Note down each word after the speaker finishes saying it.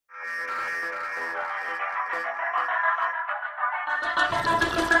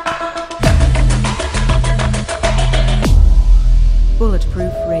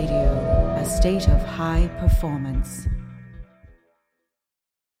Bulletproof Radio, a state of high performance.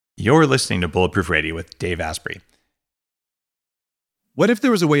 You're listening to Bulletproof Radio with Dave Asprey. What if there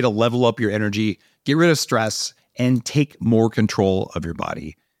was a way to level up your energy, get rid of stress, and take more control of your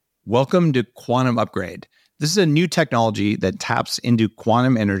body? Welcome to Quantum Upgrade. This is a new technology that taps into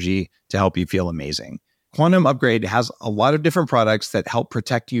quantum energy to help you feel amazing. Quantum Upgrade has a lot of different products that help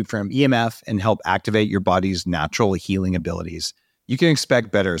protect you from EMF and help activate your body's natural healing abilities. You can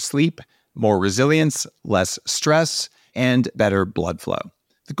expect better sleep, more resilience, less stress, and better blood flow.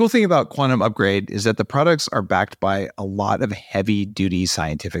 The cool thing about Quantum Upgrade is that the products are backed by a lot of heavy-duty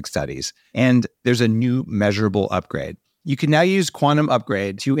scientific studies, and there's a new measurable upgrade. You can now use Quantum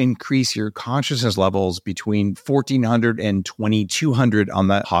Upgrade to increase your consciousness levels between 1,400 and 2,200 on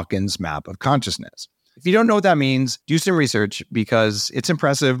the Hawkins map of consciousness. If you don't know what that means, do some research because it's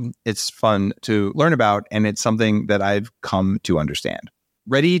impressive, it's fun to learn about, and it's something that I've come to understand.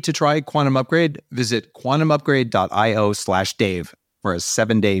 Ready to try Quantum Upgrade? Visit quantumupgrade.io/Dave for a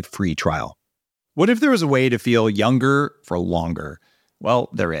 7-day free trial. What if there was a way to feel younger for longer? Well,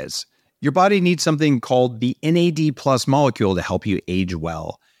 there is. Your body needs something called the NAD+ molecule to help you age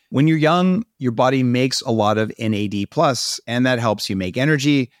well. When you're young, your body makes a lot of NAD+, and that helps you make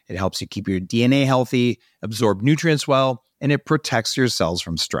energy, it helps you keep your DNA healthy, absorb nutrients well, and it protects your cells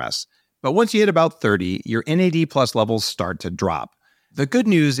from stress. But once you hit about 30, your NAD+ levels start to drop. The good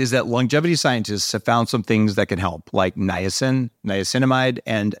news is that longevity scientists have found some things that can help, like niacin, niacinamide,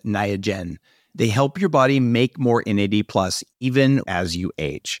 and Niagen. They help your body make more NAD+, even as you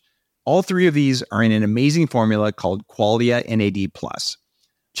age. All three of these are in an amazing formula called Qualia NAD+.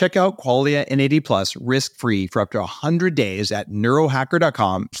 Check out Qualia NAD+ risk-free for up to 100 days at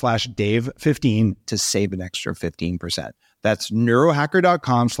neurohacker.com/Dave15 to save an extra 15%. That's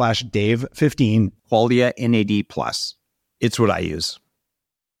neurohacker.com/Dave15, Qualia NAD+. It's what I use.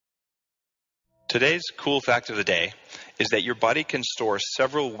 Today's cool fact of the day is that your body can store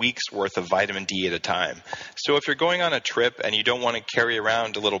several weeks' worth of vitamin D at a time. So if you're going on a trip and you don't want to carry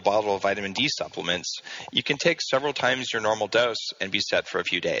around a little bottle of vitamin D supplements, you can take several times your normal dose and be set for a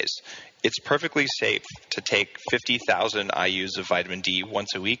few days. It's perfectly safe to take 50,000 IUs of vitamin D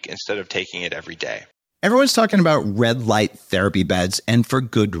once a week instead of taking it every day. Everyone's talking about red light therapy beds, and for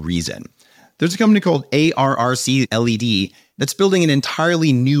good reason. There's a company called ARRC LED that's building an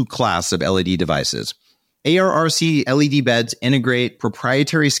entirely new class of LED devices. ARRC LED beds integrate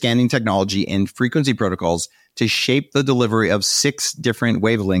proprietary scanning technology and frequency protocols to shape the delivery of 6 different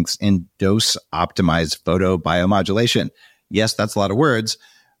wavelengths in dose-optimized photobiomodulation. Yes, that's a lot of words.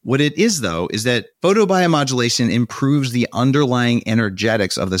 What it is, though, is that photobiomodulation improves the underlying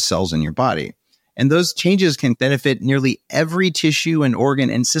energetics of the cells in your body. And those changes can benefit nearly every tissue and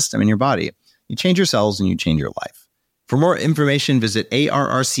organ and system in your body. You change your cells and you change your life. For more information, visit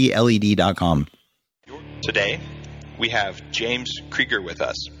arrcled.com. Today, we have James Krieiger with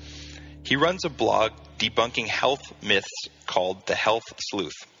us. He runs a blog debunking health myths called The Health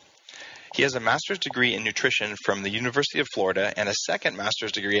Sleuth. He has a master's degree in nutrition from the University of Florida and a second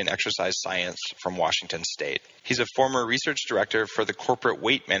master's degree in exercise science from Washington State. He's a former research director for the corporate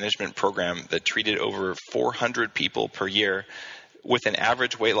weight management program that treated over 400 people per year with an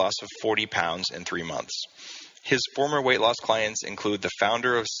average weight loss of 40 pounds in 3 months. His former weight loss clients include the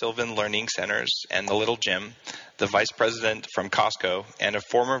founder of Sylvan Learning Centers and The Little Gym, the vice president from Costco, and a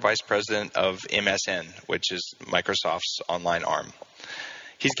former vice president of MSN, which is Microsoft's online arm.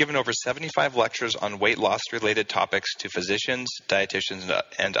 He's given over 75 lectures on weight loss-related topics to physicians, dietitians,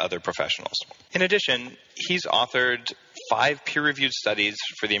 and other professionals. In addition, he's authored 5 peer-reviewed studies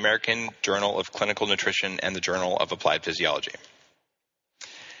for the American Journal of Clinical Nutrition and the Journal of Applied Physiology.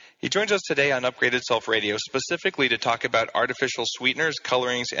 He joins us today on Upgraded Self Radio specifically to talk about artificial sweeteners,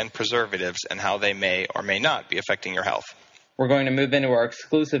 colorings, and preservatives and how they may or may not be affecting your health. We're going to move into our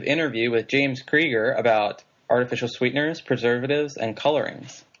exclusive interview with James Krieiger about artificial sweeteners, preservatives, and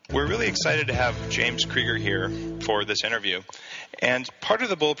colorings. We're really excited to have James Krieiger here for this interview. And part of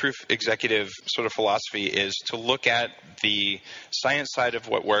the Bulletproof Executive sort of philosophy is to look at the science side of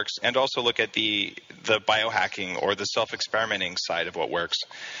what works and also look at the biohacking or the self-experimenting side of what works.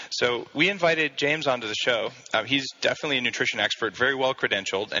 So we invited James onto the show. He's definitely a nutrition expert, very well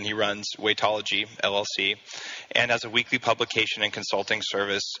credentialed, and he runs Weightology, LLC, and has a weekly publication and consulting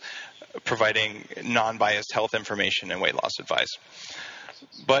service providing non-biased health information and weight loss advice.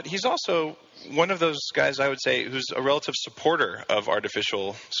 But he's also one of those guys, I would say, who's a relative supporter of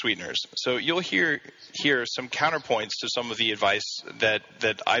artificial sweeteners. So you'll hear some counterpoints to some of the advice that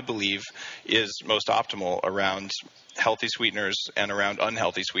I believe is most optimal around healthy sweeteners and around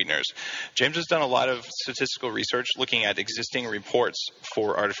unhealthy sweeteners. James has done a lot of statistical research looking at existing reports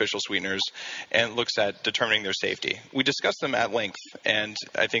for artificial sweeteners and looks at determining their safety. We discussed them at length, and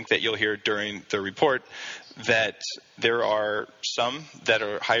I think that you'll hear during the report that there are some that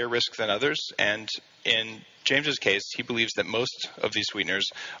are higher risk than others, and in James's case, he believes that most of these sweeteners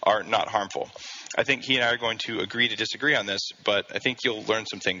are not harmful. I think he and I are going to agree to disagree on this, but I think you'll learn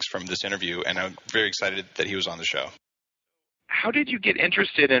some things from this interview, and I'm very excited that he was on the show. How did you get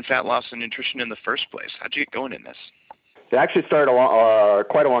interested in fat loss and nutrition in the first place? How did you get going in this? It actually started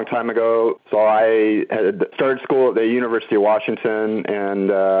quite a long time ago. So I had started school at the University of Washington,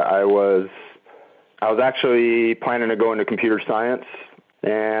 and I was actually planning to go into computer science.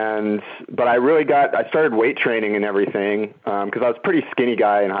 But I started weight training and everything because I was a pretty skinny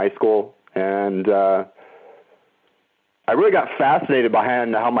guy in high school, and I really got fascinated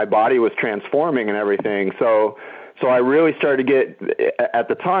behind how my body was transforming and everything. So I really started to get, at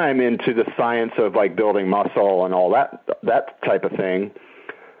the time, into the science of like building muscle and all that type of thing.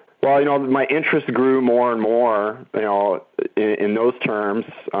 Well, my interest grew more and more, in those terms.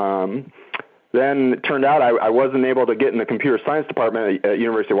 Then it turned out I wasn't able to get in the computer science department at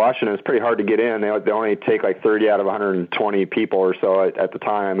University of Washington. It's pretty hard to get in. They only take like 30 out of 120 people or so at the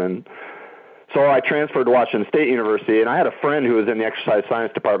time. And so I transferred to Washington State University, and I had a friend who was in the exercise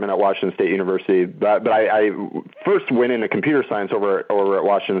science department at Washington State University. But I first went into computer science over at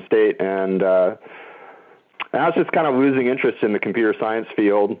Washington State, and I was just kind of losing interest in the computer science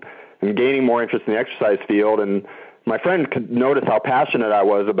field and gaining more interest in the exercise field. And my friend could notice how passionate I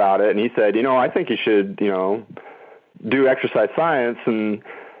was about it, and he said, I think you should, do exercise science. And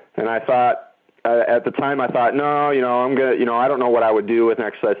I thought, at the time, I thought, no, I'm gonna, I don't know what I would do with an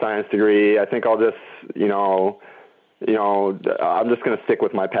exercise science degree. I think I'll just, I'm just gonna stick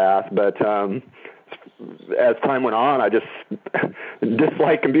with my path. But as time went on, I just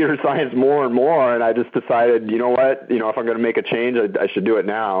disliked computer science more and more, and I just decided, if I'm gonna make a change, I should do it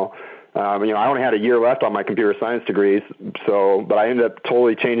now. I only had a year left on my computer science degrees, but I ended up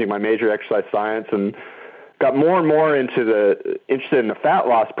totally changing my major to exercise science and got more and more interested in the fat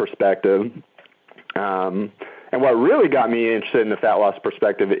loss perspective. And what really got me interested in the fat loss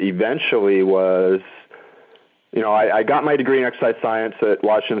perspective eventually was, I got my degree in exercise science at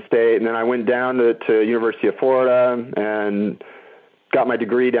Washington State, and then I went down to University of Florida and got my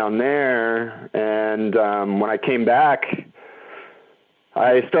degree down there. And when I came back,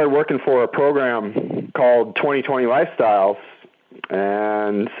 I started working for a program called 2020 Lifestyles,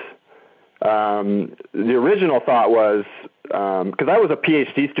 and the original thought was, because I was a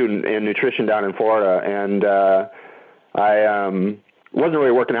PhD student in nutrition down in Florida, and I wasn't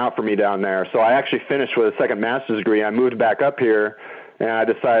really working out for me down there, so I actually finished with a second master's degree. I moved back up here, and I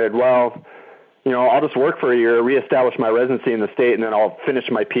decided, well, I'll just work for a year, reestablish my residency in the state, and then I'll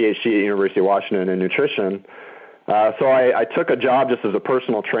finish my PhD at University of Washington in nutrition. So I took a job just as a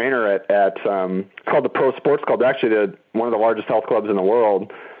personal trainer at called the Pro Sports Club, actually one of the largest health clubs in the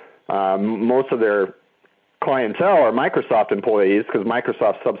world. Most of their clientele are Microsoft employees because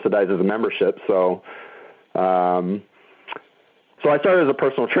Microsoft subsidizes the membership. So I started as a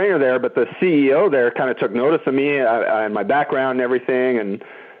personal trainer there, but the CEO there kind of took notice of me and my background and everything,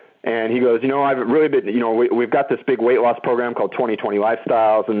 and he goes, I've really been, we've got this big weight loss program called 2020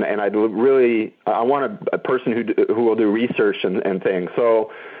 Lifestyles, and I want a person who will do research and things.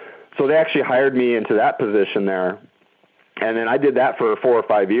 So they actually hired me into that position there. And then I did that for 4 or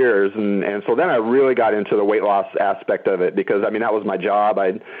 5 years. And so then I really got into the weight loss aspect of it because, that was my job.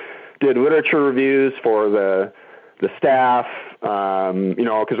 I did literature reviews for the staff,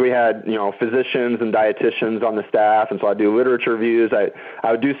 because we had, physicians and dietitians on the staff. And so I'd do literature reviews.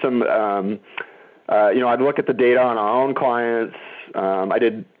 I would do some, I'd look at the data on our own clients. I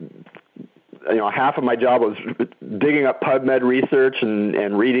did, half of my job was digging up PubMed research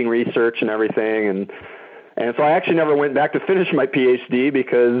and reading research and everything. And so I actually never went back to finish my PhD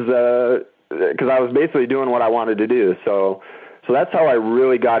because I was basically doing what I wanted to do. So that's how I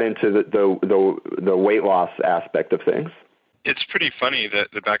really got into the weight loss aspect of things. It's pretty funny that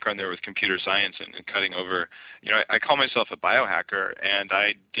the background there with computer science and cutting over. I call myself a biohacker, and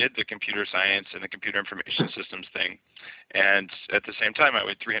I did the computer science and the computer information systems thing. And at the same time, I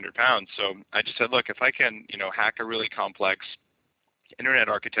weighed 300 pounds. So I just said, look, if I can, hack a really complex internet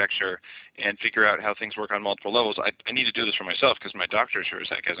architecture and figure out how things work on multiple levels. I need to do this for myself because my doctor sure as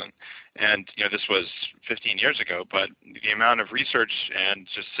heck isn't. And this was 15 years ago, but the amount of research and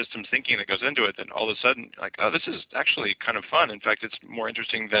just systems thinking that goes into it, that all of a sudden, like, oh, this is actually kind of fun. In fact, it's more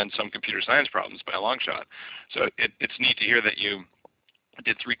interesting than some computer science problems by a long shot. So it's neat to hear that you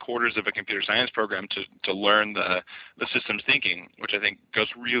did 3/4 of a computer science program to learn the systems thinking, which I think goes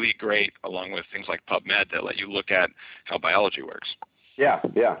really great along with things like PubMed that let you look at how biology works. Yeah.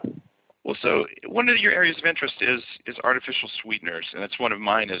 Well, so one of your areas of interest is artificial sweeteners, and that's one of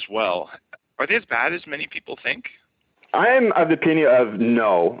mine as well. Are they as bad as many people think? I'm of the opinion of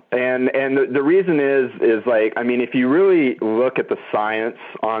no, and the reason is like, I mean, if you really look at the science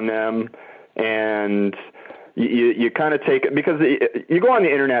on them, and you kind of take it, because you go on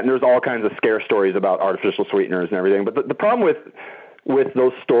the internet and there's all kinds of scare stories about artificial sweeteners and everything, but the problem with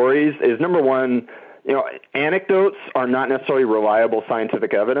those stories is, number one, anecdotes are not necessarily reliable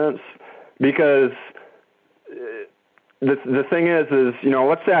scientific evidence, because the thing is,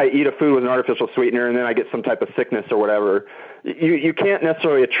 let's say I eat a food with an artificial sweetener and then I get some type of sickness or whatever. You can't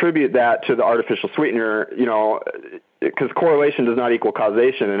necessarily attribute that to the artificial sweetener, because correlation does not equal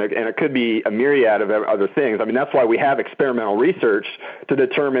causation, and it could be a myriad of other things. I mean, that's why we have experimental research to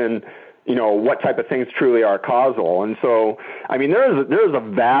determine, what type of things truly are causal. And so, I mean, there's a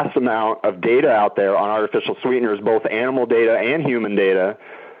vast amount of data out there on artificial sweeteners, both animal data and human data.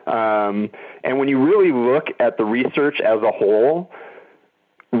 And when you really look at the research as a whole,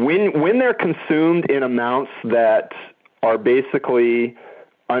 when they're consumed in amounts that are basically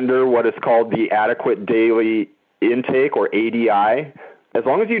under what is called the adequate daily intake, or ADI, as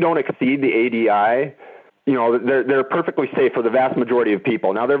long as you don't exceed the ADI, they're perfectly safe for the vast majority of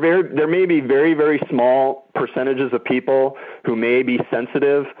people. Now, there may be very, very small percentages of people who may be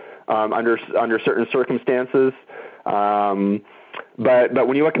sensitive under certain circumstances. But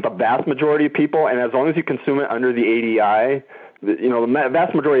when you look at the vast majority of people, and as long as you consume it under the ADI, the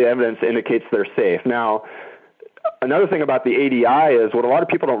vast majority of evidence indicates they're safe. Now, another thing about the ADI is, what a lot of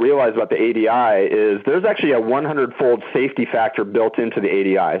people don't realize about the ADI is there's actually a 100-fold safety factor built into the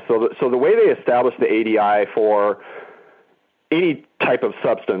ADI. So the way they establish the ADI for any type of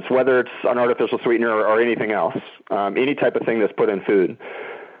substance, whether it's an artificial sweetener or anything else, any type of thing that's put in food,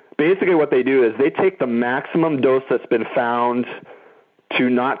 basically what they do is they take the maximum dose that's been found to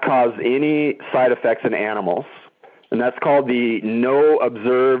not cause any side effects in animals, and that's called the no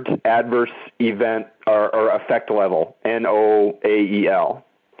observed adverse event or effect level, NOAEL.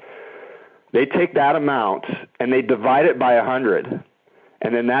 They take that amount and they divide it by 100,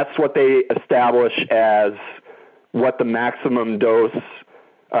 and then that's what they establish as what the maximum dose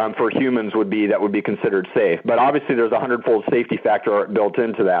for humans would be that would be considered safe. But obviously there's a 100-fold safety factor built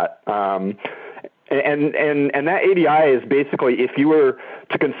into that. And that ADI is basically if you were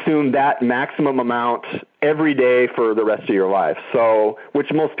to consume that maximum amount every day for the rest of your life, so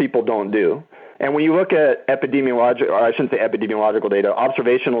which most people don't do. And when you look at epidemiological data,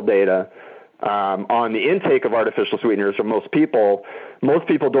 observational data on the intake of artificial sweeteners from most people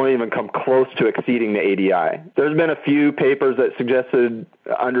don't even come close to exceeding the ADI. There's been a few papers that suggested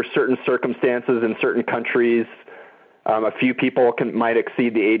under certain circumstances in certain countries, a few people might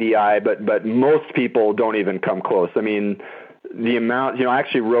exceed the ADI, but most people don't even come close. I mean, the amount, I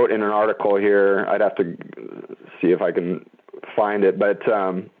actually wrote in an article here, I'd have to see if I can find it, but,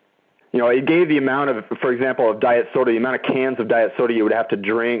 it gave the amount of, for example, of diet soda, the amount of cans of diet soda you would have to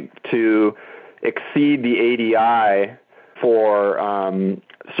drink to exceed the ADI for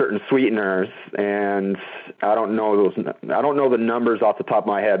certain sweeteners, and I don't know the numbers off the top of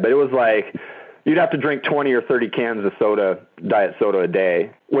my head, but it was like you'd have to drink 20 or 30 cans of diet soda a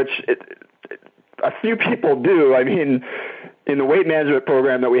day, which a few people do. I mean, in the weight management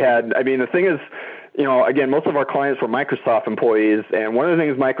program that we had, I mean, the thing is, again, most of our clients were Microsoft employees, and one of the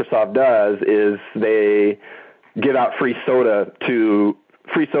things Microsoft does is they give out free soda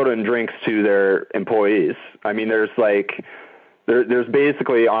and drinks to their employees. I mean, there's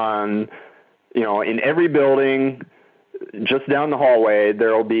basically on, in every building, just down the hallway,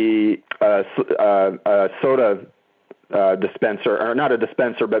 there will be a soda dispenser, or not a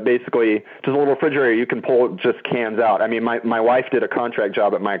dispenser, but basically just a little refrigerator. You can pull just cans out. I mean, my wife did a contract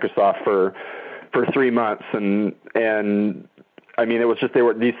job at Microsoft for 3 months, and I mean, it was just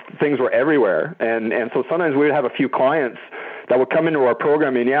these things were everywhere, and so sometimes we would have a few clients that would come into our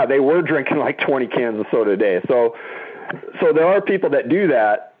program, and they were drinking like 20 cans of soda a day. So there are people that do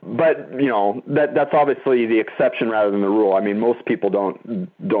that, but that's obviously the exception rather than the rule. I mean, most people don't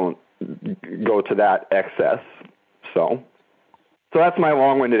go to that excess. So that's my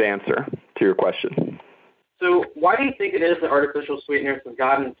long-winded answer to your question. So why do you think it is that artificial sweeteners have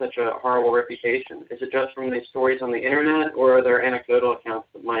gotten such a horrible reputation? Is it just from these stories on the internet, or are there anecdotal accounts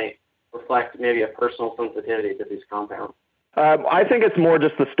that might reflect maybe a personal sensitivity to these compounds? I think it's more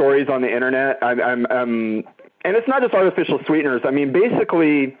just the stories on the internet. And it's not just artificial sweeteners. I mean,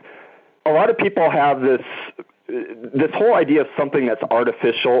 basically, a lot of people have this whole idea of something that's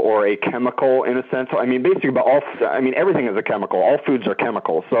artificial or a chemical in a sense. I mean, basically, everything is a chemical. All foods are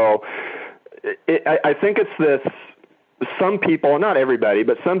chemical. So I think it's this. Some people, not everybody,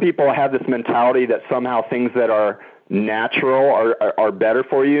 but some people have this mentality that somehow things that are natural are better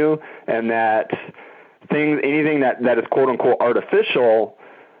for you, and that anything that is quote unquote artificial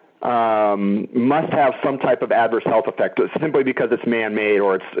must have some type of adverse health effect simply because it's man-made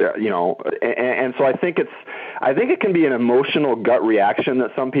or it's and so I think it can be an emotional gut reaction that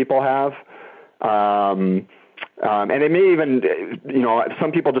some people have. And it may even,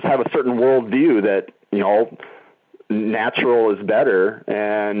 some people just have a certain worldview that, natural is better.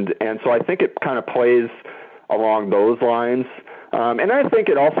 And so I think it kind of plays along those lines. And I think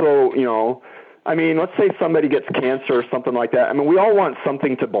it also, let's say somebody gets cancer or something like that. I mean, we all want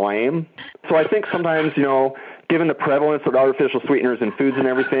something to blame. So I think sometimes, given the prevalence of artificial sweeteners in foods and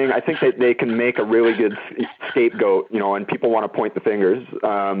everything, I think that they can make a really good scapegoat, and people want to point the fingers.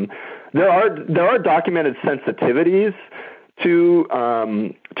 There are documented sensitivities to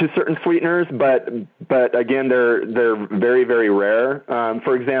certain sweeteners, but again, they're very, very rare.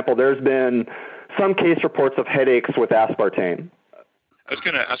 For example, there's been some case reports of headaches with aspartame. I was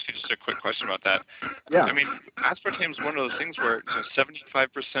going to ask you just a quick question about that. Yeah. I mean, aspartame is one of those things where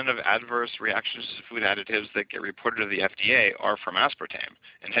 75% of adverse reactions to food additives that get reported to the FDA are from aspartame,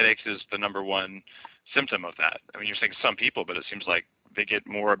 and headaches is the number one symptom of that. I mean, you're saying some people, but it seems like they get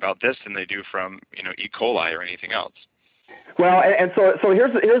more about this than they do from, E. coli or anything else. Well, and so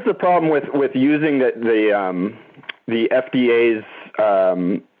here's the problem with using the FDA's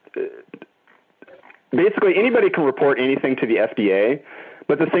basically anybody can report anything to the FDA,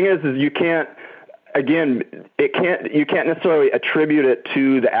 but the thing is you can't necessarily attribute it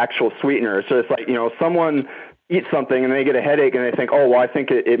to the actual sweetener. So it's like, someone eats something and they get a headache and they think, oh, well, I think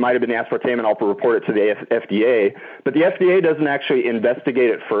it might have been aspartame and I'll report it to the FDA. But the FDA doesn't actually investigate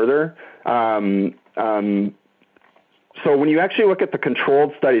it further. So when you actually look at the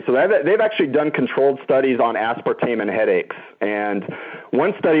controlled studies, so they've actually done controlled studies on aspartame and headaches. And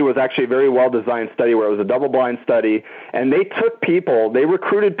one study was actually a very well-designed study where it was a double-blind study. And they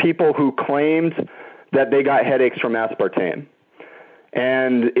recruited people who claimed that they got headaches from aspartame.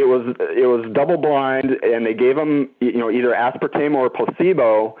 And it was double-blind, and they gave them, either aspartame or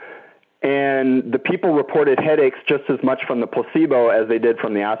placebo. And the people reported headaches just as much from the placebo as they did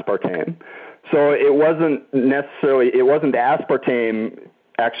from the aspartame. So it wasn't the aspartame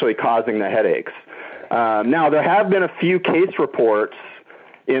actually causing the headaches. Now, there have been a few case reports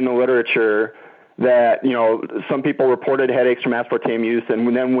in the literature that, some people reported headaches from aspartame use,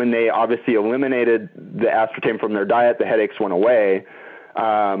 and then when they obviously eliminated the aspartame from their diet, the headaches went away.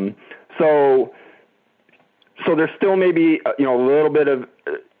 So there's still maybe, a little bit of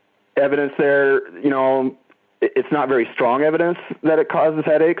evidence there. It's not very strong evidence that it causes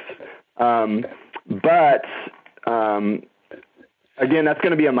headaches. But again, that's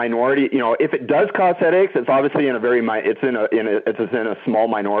going to be a minority. If it does cause headaches, it's obviously in a small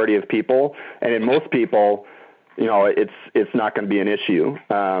minority of people, and in most people, it's not going to be an issue.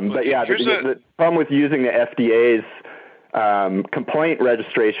 But yeah, the problem with using the FDA's complaint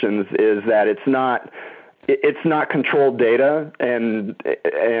registrations is that it's not controlled data, and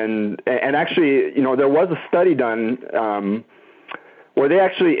actually, there was a study done where they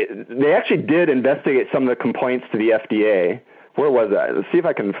actually did investigate some of the complaints to the FDA. Where was that? Let's see if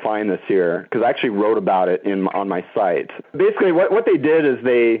I can find this here, because I actually wrote about it on my site. Basically, what they did is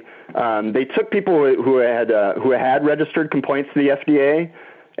they took people who had registered complaints to the FDA,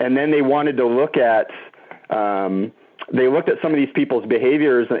 and then they wanted to look at they looked at some of these people's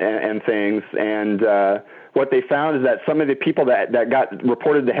behaviors and things, and what they found is that some of the people that got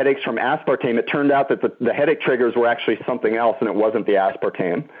reported the headaches from aspartame, it turned out that the headache triggers were actually something else, and it wasn't the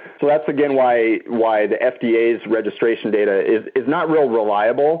aspartame. So that's, again, why the FDA's registration data is not real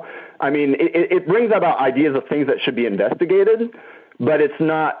reliable. I mean, it brings about ideas of things that should be investigated, but it's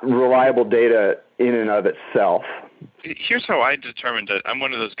not reliable data in and of itself. Here's how I determined that I'm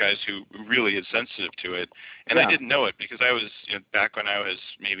one of those guys who really is sensitive to it, and I didn't know it because I was, back when I was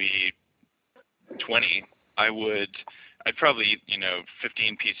maybe 20, I'd probably eat,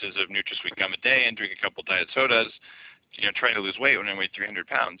 15 pieces of NutraSweet gum a day and drink a couple diet sodas, trying to lose weight when I weighed 300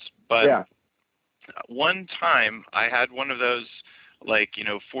 pounds. But one time I had one of those,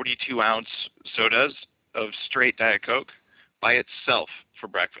 42-ounce sodas, of straight Diet Coke by itself for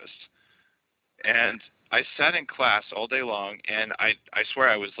breakfast. And I sat in class all day long, and I swear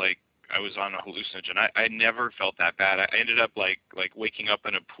I was on a hallucinogen. I never felt that bad. I ended up like waking up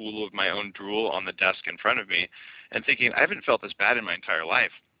in a pool of my own drool on the desk in front of me and thinking, I haven't felt this bad in my entire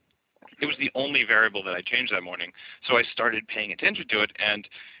life. It was the only variable that I changed that morning. So I started paying attention to it, and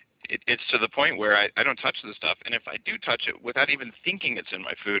it's to the point where I don't touch the stuff. And if I do touch it without even thinking it's in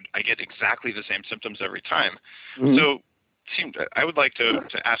my food, I get exactly the same symptoms every time. Mm-hmm. So I would like to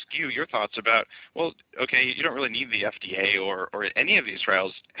ask you your thoughts about, well, okay, you don't really need the FDA or any of these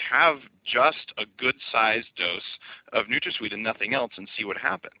trials. Have just a good-sized dose of NutraSweet and nothing else and see what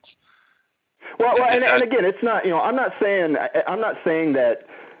happens. Well, and again, it's not, I'm not saying that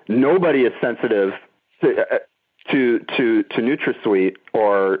nobody is sensitive to NutraSweet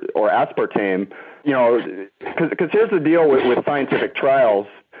or aspartame, because here's the deal with scientific trials.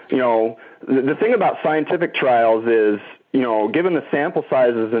 The thing about scientific trials is, given the sample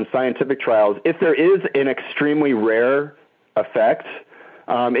sizes in scientific trials, if there is an extremely rare effect,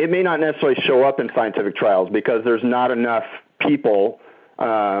 it may not necessarily show up in scientific trials because there's not enough people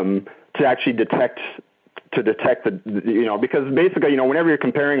to actually detect the, because basically, whenever you're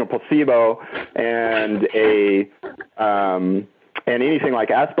comparing a placebo and and anything like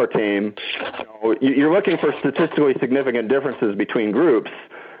aspartame, you're looking for statistically significant differences between groups.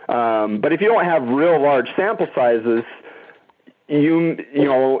 But if you don't have real large sample sizes,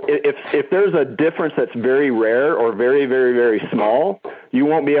 if there's a difference that's very rare or very, very, very small, you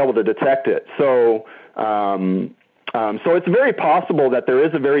won't be able to detect it. So it's very possible that there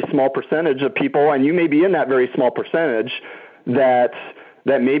is a very small percentage of people, and you may be in that very small percentage that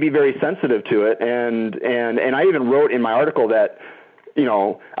may be very sensitive to it. And I even wrote in my article that,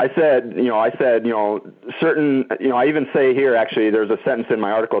 I said, certain, I even say here, actually, there's a sentence in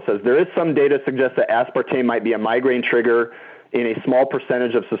my article that says, there is some data suggests that aspartame might be a migraine trigger in a small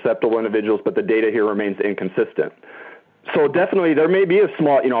percentage of susceptible individuals, but the data here remains inconsistent. So definitely there may be a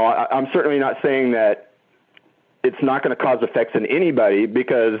small, I'm certainly not saying that it's not going to cause effects in anybody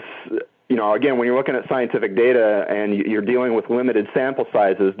because, again, when you're looking at scientific data and you're dealing with limited sample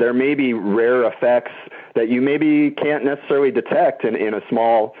sizes, there may be rare effects that you maybe can't necessarily detect in a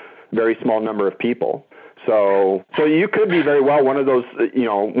very small number of people. So you could be very well one of those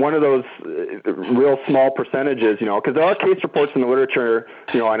real small percentages, because there are case reports in the literature,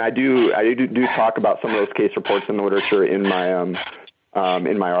 and I do talk about some of those case reports in the literature in my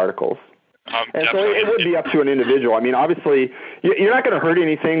articles. And so it would be up to an individual. I mean, obviously, you're not going to hurt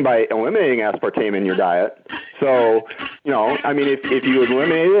anything by eliminating aspartame in your diet. So, if you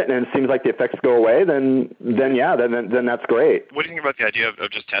eliminate it and it seems like the effects go away, then that's great. What do you think about the idea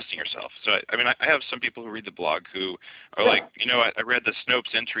of just testing yourself? So, I have some people who read the blog who are like, I read the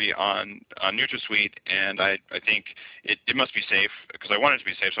Snopes entry on NutraSweet, and I think it must be safe because I want it to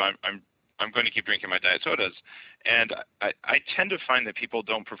be safe. So I'm going to keep drinking my diet sodas. And I tend to find that people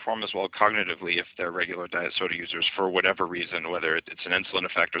don't perform as well cognitively if they're regular diet soda users for whatever reason, whether it's an insulin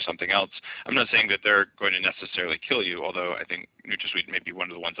effect or something else. I'm not saying that they're going to necessarily kill you, although I think NutraSweet may be one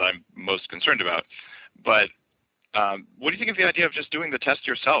of the ones I'm most concerned about. But what do you think of the idea of just doing the test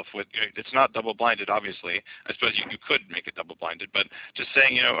yourself? It's not double-blinded, obviously. I suppose you could make it double-blinded, but just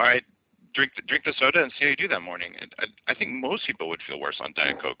saying, all right, drink the soda and see how you do that morning. I think most people would feel worse on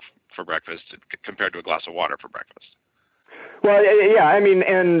Diet Coke for breakfast compared to a glass of water for breakfast. Well, yeah,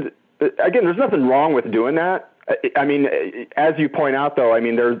 and again, there's nothing wrong with doing that. As you point out, though,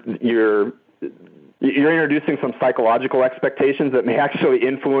 you're introducing some psychological expectations that may actually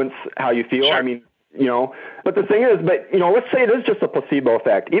influence how you feel. Sure. But the thing is, let's say it is just a placebo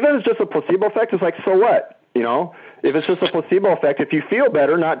effect. Even if it's just a placebo effect, it's like, so what? If it's just a placebo effect, if you feel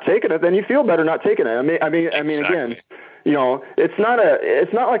better not taking it, then you feel better not taking it. Exactly. Again,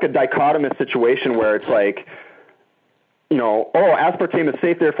 it's not like a dichotomous situation where it's like, aspartame is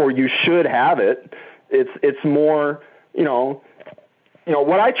safe, therefore you should have it. It's more,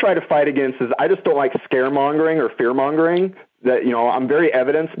 what I try to fight against is I just don't like scaremongering or fearmongering. That I'm very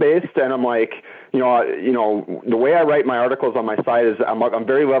evidence-based, and I'm like, the way I write my articles on my site is I'm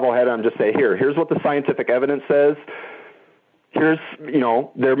very level-headed. I'm just saying, here's what the scientific evidence says. Here's,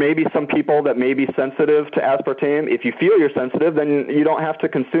 there may be some people that may be sensitive to aspartame. If you feel you're sensitive, then you don't have to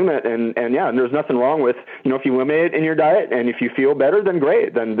consume it. And there's nothing wrong with, if you eliminate it in your diet and if you feel better, then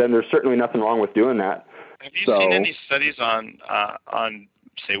great. Then there's certainly nothing wrong with doing that. Have you seen any studies on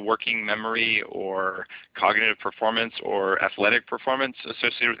say working memory or cognitive performance or athletic performance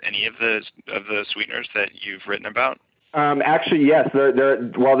associated with any of the sweeteners that you've written about? Actually, yes.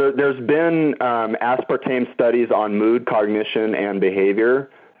 There's been aspartame studies on mood, cognition, and behavior.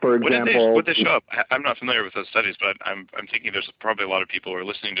 For example, would they show up? I'm not familiar with those studies, but I'm thinking there's probably a lot of people who are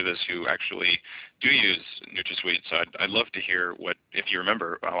listening to this who actually do use NutraSweet. So I'd love to hear if you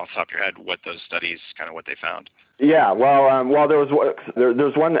remember off the top of your head, what those studies, kind of what they found. Yeah, well,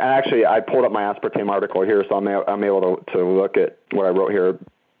 there's one, actually, I pulled up my aspartame article here, so I'm able to look at what I wrote here.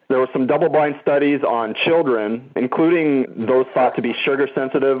 There were some double-blind studies on children, including those thought to be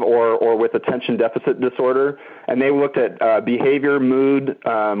sugar-sensitive or with attention deficit disorder, and they looked at behavior, mood,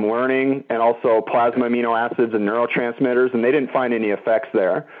 learning, and also plasma amino acids and neurotransmitters, and they didn't find any effects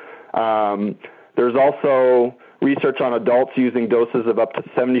there. There's also research on adults using doses of up to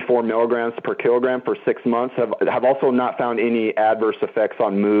 74 milligrams per kilogram for 6 months have also not found any adverse effects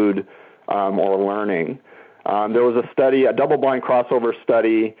on mood or learning. There was a double-blind crossover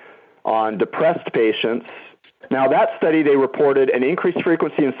study on depressed patients. Now, that study, they reported an increased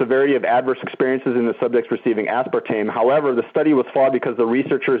frequency and severity of adverse experiences in the subjects receiving aspartame. However, the study was flawed because the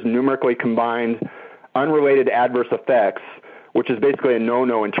researchers numerically combined unrelated adverse effects, which is basically a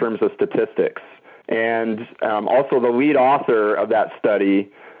no-no in terms of statistics. And also the lead author of that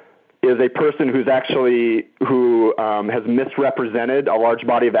study is a person who has misrepresented a large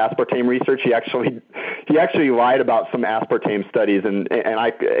body of aspartame research. He actually lied about some aspartame studies, and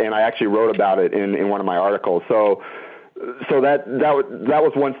I actually wrote about it in one of my articles. So that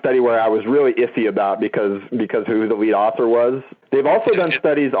was one study where I was really iffy about because who the lead author was. They've also done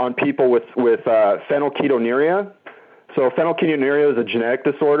studies on people with phenylketonuria. So phenylketonuria is a genetic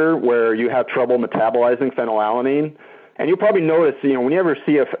disorder where you have trouble metabolizing phenylalanine. And you probably notice,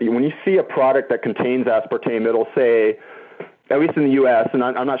 when you see a product that contains aspartame, it'll say, at least in the U.S., and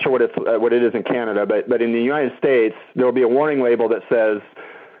I'm not sure what it is in Canada, but in the United States, there will be a warning label that says,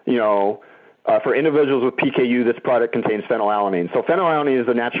 for individuals with PKU, this product contains phenylalanine. So phenylalanine is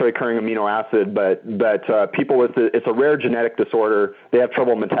a naturally occurring amino acid, but people it's a rare genetic disorder. They have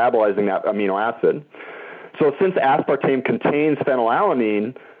trouble metabolizing that amino acid. So since aspartame contains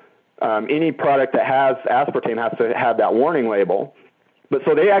phenylalanine, any product that has aspartame has to have that warning label. But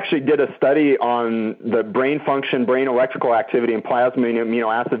so they actually did a study on the brain function, brain electrical activity, and plasma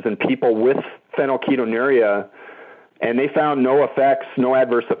amino acids in people with phenylketonuria, and they found no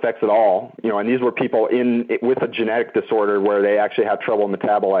adverse effects at all. And these were people with a genetic disorder where they actually have trouble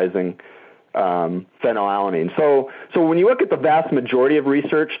metabolizing phenylalanine. So when you look at the vast majority of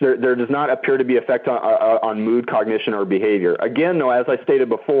research, there does not appear to be effect on mood, cognition, or behavior. Again, though, as I stated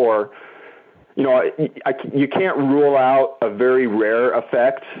before, you can't rule out a very rare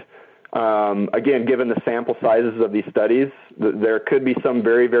effect. Again, given the sample sizes of these studies, there could be some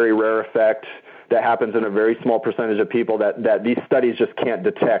very, very rare effect that happens in a very small percentage of people that these studies just can't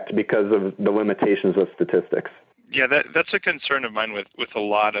detect because of the limitations of statistics. Yeah, that's a concern of mine with a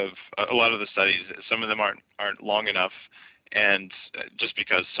lot of the studies. Some of them aren't long enough, and just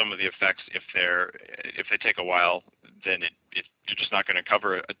because some of the effects, if they take a while, then you're just not going to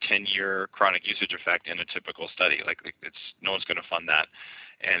cover a 10-year chronic usage effect in a typical study. Like no one's going to fund that,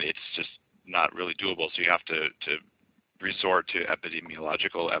 and it's just not really doable. So you have to resort to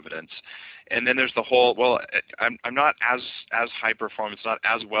epidemiological evidence. And then there's the whole, I'm not as high performance, not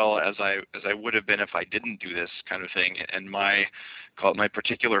as well as I would have been if I didn't do this kind of thing. And my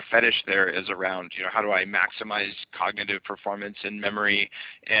particular fetish there is around, how do I maximize cognitive performance and memory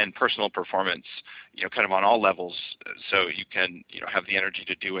and personal performance, kind of on all levels, so you can, have the energy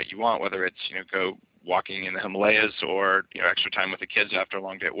to do what you want, whether it's, go walking in the Himalayas or, extra time with the kids after a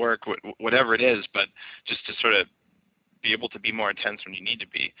long day at work, whatever it is, but just to sort of be able to be more intense when you need to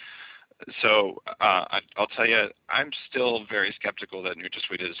be. So I'll tell you, I'm still very skeptical that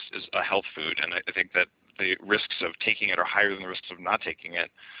NutraSweet is a health food, and I think that the risks of taking it are higher than the risks of not taking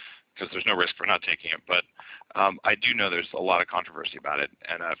it, because there's no risk for not taking it. But I do know there's a lot of controversy about it,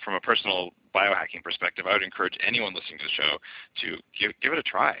 and from a personal biohacking perspective, I would encourage anyone listening to the show to give it a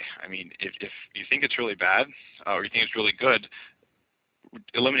try. I mean, if you think it's really bad or you think it's really good,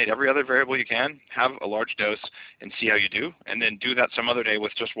 eliminate every other variable you can, have a large dose, and see how you do, and then do that some other day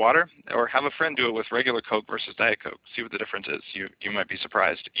with just water, or have a friend do it with regular Coke versus Diet Coke. See what the difference is. You might be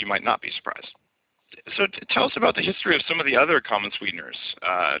surprised. You might not be surprised. So tell us about the history of some of the other common sweeteners,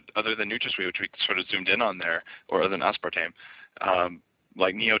 other than NutraSweet, which we sort of zoomed in on there, or other than aspartame,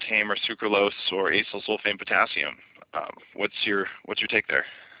 like neotame or sucralose or acyl sulfame potassium. What's your take there?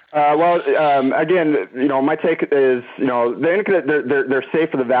 Again, my take is, they're safe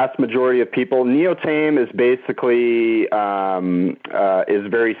for the vast majority of people. Neotame is basically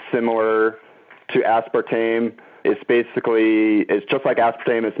is very similar to aspartame. It's just like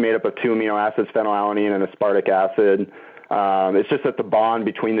aspartame. It's made up of 2 amino acids, phenylalanine and aspartic acid. It's just that the bond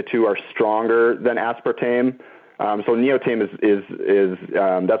between the two are stronger than aspartame. So neotame is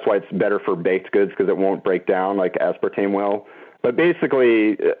that's why it's better for baked goods, because it won't break down like aspartame will. But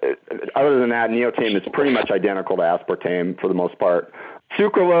basically, other than that, neotame is pretty much identical to aspartame for the most part.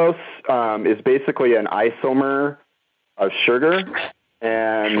 Sucralose is basically an isomer of sugar.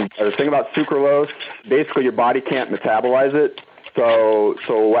 And the thing about sucralose, basically your body can't metabolize it. So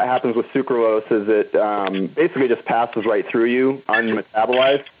what happens with sucralose is it basically just passes right through you,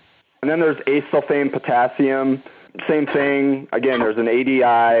 unmetabolized. And then there's asulfame potassium. Same thing. Again, there's an ADI.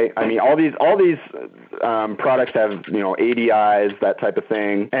 I mean, all these products have, ADIs, that type of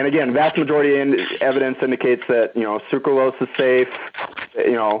thing. And again, vast majority evidence indicates that, sucralose is safe,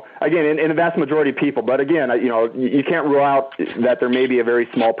 again, in the vast majority of people. But again, you can't rule out that there may be a very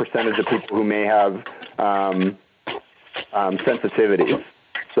small percentage of people who may have sensitivities.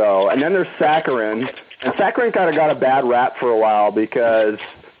 So, and then there's saccharin. And saccharin kind of got a bad rap for a while because,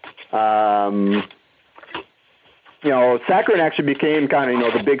 saccharin actually became kind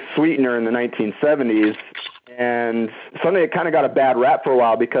of, the big sweetener in the 1970s. And suddenly it kind of got a bad rap for a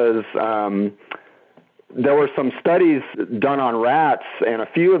while because there were some studies done on rats, and a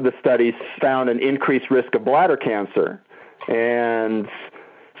few of the studies found an increased risk of bladder cancer. And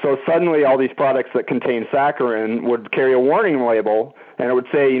so suddenly all these products that contain saccharin would carry a warning label, and it would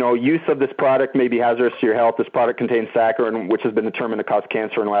say, use of this product may be hazardous to your health. This product contains saccharin, which has been determined to cause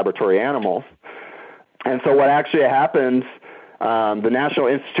cancer in laboratory animals. And so what actually happened, the National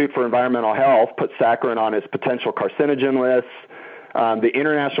Institute for Environmental Health put saccharin on its potential carcinogen list. The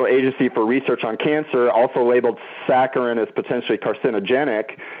International Agency for Research on Cancer also labeled saccharin as potentially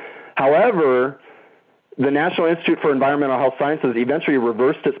carcinogenic. However, the National Institute for Environmental Health Sciences eventually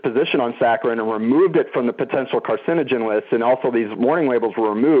reversed its position on saccharin and removed it from the potential carcinogen list, and also these warning labels were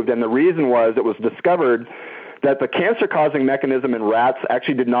removed. And the reason was it was discovered that the cancer-causing mechanism in rats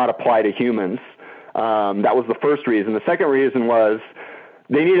actually did not apply to humans. That was the first reason. The second reason was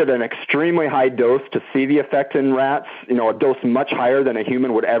they needed an extremely high dose to see the effect in rats, a dose much higher than a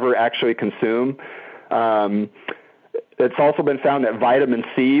human would ever actually consume. It's also been found that vitamin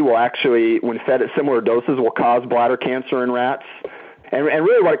C will actually, when fed at similar doses, will cause bladder cancer in rats. And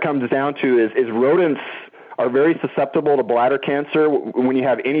really what it comes down to is rodents are very susceptible to bladder cancer when you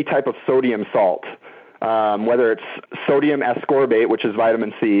have any type of sodium salt. Whether it's sodium ascorbate, which is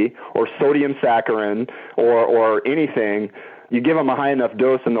vitamin C, or sodium saccharin, or anything, you give them a high enough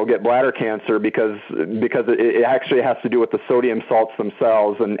dose and they'll get bladder cancer because it actually has to do with the sodium salts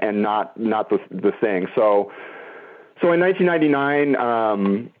themselves and not the thing. So in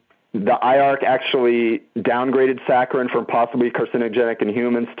 1999, the IARC actually downgraded saccharin from possibly carcinogenic in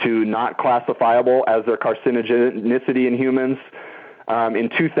humans to not classifiable as their carcinogenicity in humans. In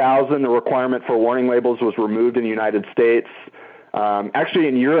 2000, the requirement for warning labels was removed in the United States. Actually,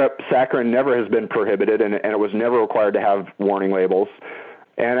 in Europe, saccharin never has been prohibited, and it was never required to have warning labels.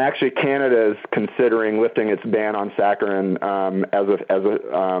 And actually, Canada is considering lifting its ban on saccharin as a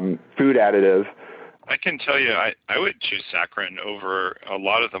food additive. I can tell you, I would choose saccharin over a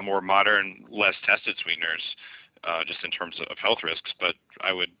lot of the more modern, less tested sweeteners, just in terms of health risks. But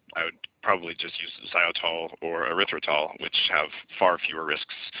I would probably just use xylitol or erythritol, which have far fewer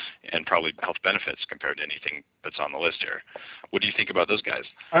risks and probably health benefits compared to anything that's on the list here. What do you think about those guys?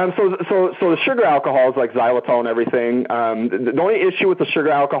 So the sugar alcohols like xylitol and everything, the only issue with the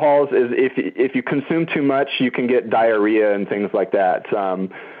sugar alcohols is if you consume too much, you can get diarrhea and things like that,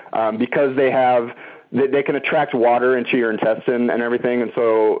 because they can attract water into your intestine and everything. And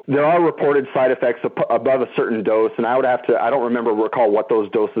so there are reported side effects above a certain dose. And I don't recall what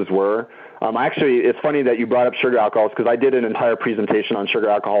those doses were. Actually, it's funny that you brought up sugar alcohols because I did an entire presentation on sugar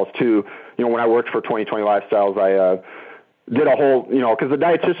alcohols too. When I worked for 2020 Lifestyles, I did a whole, because the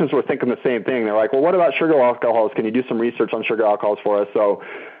dietitians were thinking the same thing. They're like, well, what about sugar alcohols? Can you do some research on sugar alcohols for us? So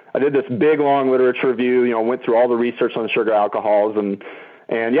I did this big, long literature review, went through all the research on sugar alcohols and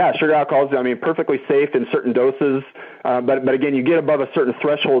yeah, sugar alcohols, perfectly safe in certain doses. But again, you get above a certain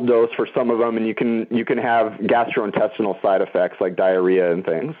threshold dose for some of them, and you can have gastrointestinal side effects like diarrhea and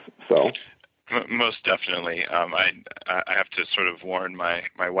things. So. Most definitely. I have to sort of warn my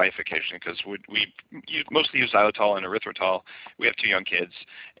wife occasionally because we mostly use xylitol and erythritol. We have 2 young kids,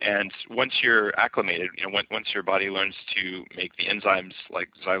 and once you're acclimated, once your body learns to make the enzymes like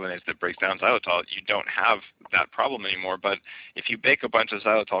xylanase that breaks down xylitol, you don't have that problem anymore. But if you bake a bunch of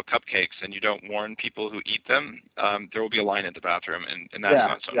xylitol cupcakes and you don't warn people who eat them, there will be a line at the bathroom, and that's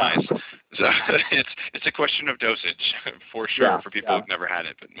not so nice. So it's a question of dosage for sure for people who've never had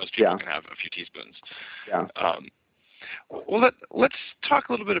it, but most people can have a few teaspoons. Well, let's talk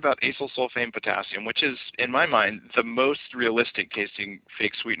a little bit about acyl sulfame potassium, which is, in my mind, the most realistic tasting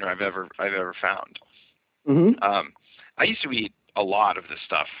fake sweetener I've ever found. I used to eat a lot of this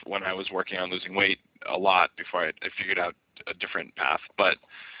stuff when I was working on losing weight, a lot before I figured out a different path. But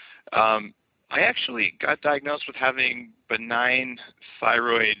I actually got diagnosed with having benign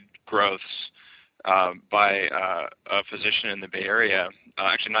thyroid growths by a physician in the Bay Area.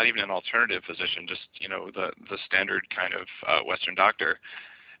 Actually, not even an alternative physician, just the standard kind of Western doctor.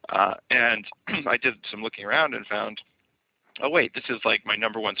 And I did some looking around and found, oh wait, this is like my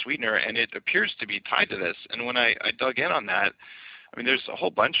number one sweetener, and it appears to be tied to this. And when I dug in on that, I mean, there's a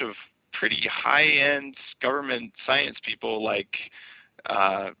whole bunch of pretty high-end government science people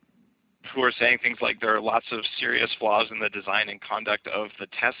who are saying things like there are lots of serious flaws in the design and conduct of the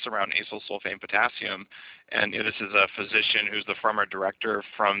tests around acyl sulfate potassium. And this is a physician who's the former director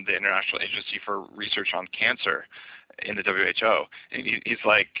from the International Agency for Research on Cancer in the WHO. And he's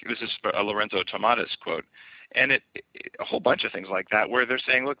like, this is a Lorenzo Tomatis quote. And a whole bunch of things like that where they're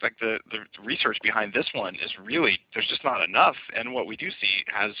saying, look, like the research behind this one is really, there's just not enough. And what we do see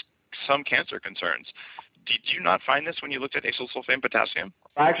has some cancer concerns. Did you not find this when you looked at acyl sulfate and potassium?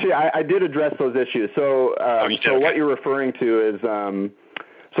 Actually, I did address those issues. So, What you're referring to is,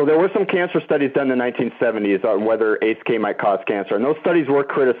 so there were some cancer studies done in the 1970s on whether ACE-K might cause cancer, and those studies were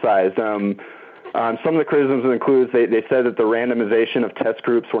criticized. Some of the criticisms includes they said that the randomization of test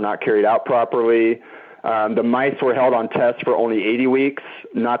groups were not carried out properly. The mice were held on tests for only 80 weeks,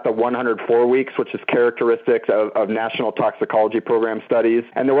 not the 104 weeks, which is characteristic of National Toxicology Program studies.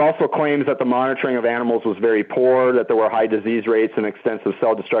 And there were also claims that the monitoring of animals was very poor, that there were high disease rates and extensive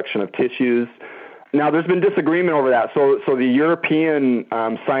cell destruction of tissues. Now, there's been disagreement over that. So the European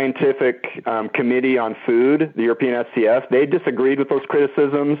Scientific Committee on Food, the European SCF, they disagreed with those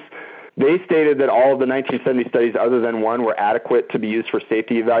criticisms. They stated that all of the 1970 studies other than one were adequate to be used for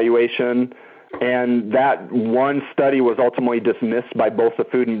safety evaluation. And that one study was ultimately dismissed by both the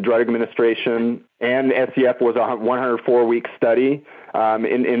Food and Drug Administration, and the SCF was a 104-week study.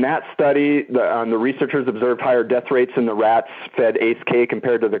 In that study, the researchers observed higher death rates in the rats fed ACE-K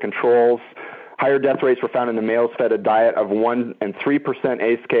compared to the controls. Higher death rates were found in the males fed a diet of 1 and 3%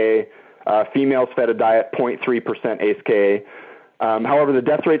 ACE-K, females fed a diet 0.3% ACE-K. However, the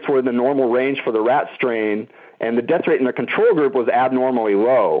death rates were in the normal range for the rat strain, and the death rate in the control group was abnormally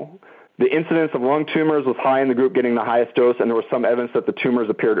low. The incidence of lung tumors was high in the group getting the highest dose, and there was some evidence that the tumors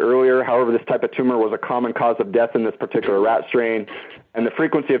appeared earlier. However, this type of tumor was a common cause of death in this particular rat strain, and the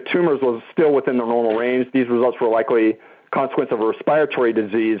frequency of tumors was still within the normal range. These results were likely consequence of a respiratory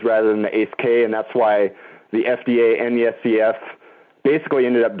disease rather than the ACE-K, and that's why the FDA and the SCF basically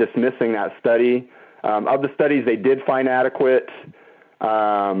ended up dismissing that study. Of the studies they did find adequate,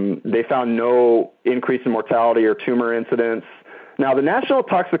 they found no increase in mortality or tumor incidence. Now, the National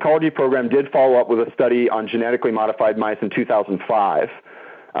Toxicology Program did follow up with a study on genetically modified mice in 2005.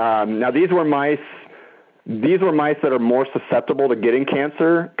 Now, these were mice that are more susceptible to getting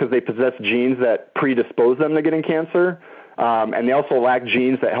cancer because they possess genes that predispose them to getting cancer, and they also lack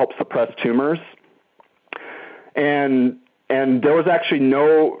genes that help suppress tumors. And there was actually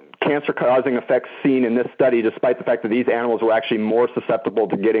no cancer-causing effects seen in this study, despite the fact that these animals were actually more susceptible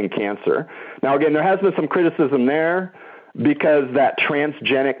to getting cancer. Now, again, there has been some criticism there, because that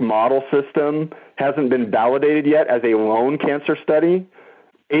transgenic model system hasn't been validated yet as a lone cancer study.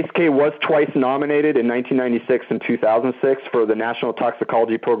 ACE-K was twice nominated in 1996 and 2006 for the National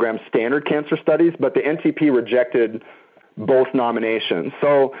Toxicology Program standard cancer studies, but the NTP rejected both nominations.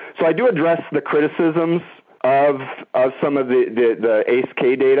 So I do address the criticisms of some of the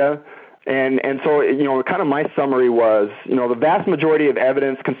ACE-K data. And so, kind of my summary was, the vast majority of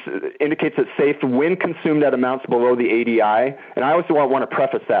evidence indicates it's safe when consumed at amounts below the ADI. And I also want to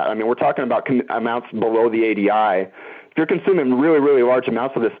preface that. I mean, we're talking about amounts below the ADI. If you're consuming really, really large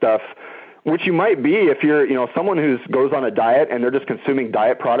amounts of this stuff, which you might be if you're, someone who goes on a diet and they're just consuming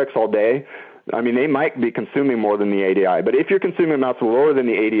diet products all day, I mean, they might be consuming more than the ADI. But if you're consuming amounts lower than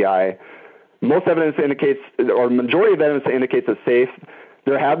the ADI, most evidence indicates, or majority of evidence indicates it's safe.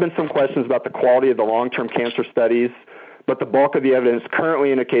 There have been some questions about the quality of the long-term cancer studies, but the bulk of the evidence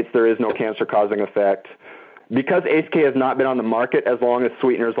currently indicates there is no cancer-causing effect. Because ACE-K has not been on the market as long as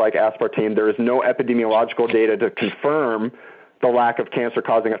sweeteners like aspartame, there is no epidemiological data to confirm the lack of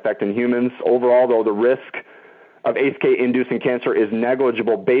cancer-causing effect in humans. Overall, though, the risk of ACE-K inducing cancer is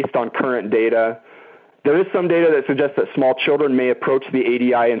negligible based on current data. There is some data that suggests that small children may approach the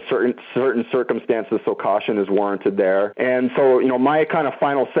ADI in certain circumstances, so caution is warranted there. And so, my kind of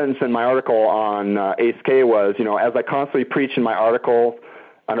final sentence in my article on ACE-K was, as I constantly preach in my article,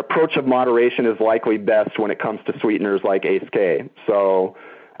 an approach of moderation is likely best when it comes to sweeteners like ACE-K. So,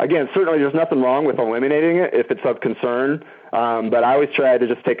 again, certainly there's nothing wrong with eliminating it if it's of concern, But I always try to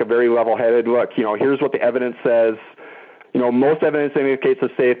just take a very level-headed look. Here's what the evidence says. Most evidence indicates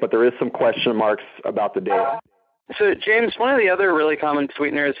it's safe, but there is some question marks about the data. So, James, one of the other really common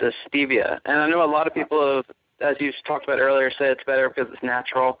sweeteners is stevia. And I know a lot of people have, as you talked about earlier, say it's better because it's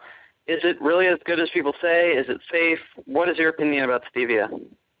natural. Is it really as good as people say? Is it safe? What is your opinion about stevia?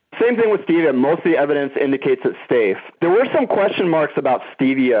 Same thing with stevia. Most of the evidence indicates it's safe. There were some question marks about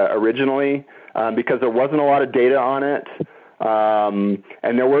stevia originally because there wasn't a lot of data on it.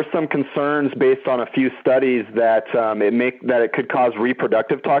 And there were some concerns based on a few studies that it could cause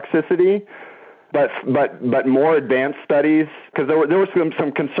reproductive toxicity. But more advanced studies, because there were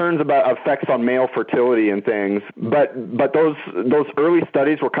some concerns about effects on male fertility and things. But those early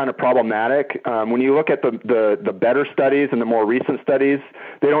studies were kind of problematic. When you look at the better studies and the more recent studies,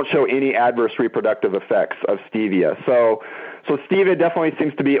 they don't show any adverse reproductive effects of stevia. So stevia definitely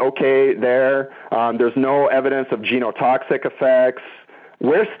seems to be okay there. There's no evidence of genotoxic effects.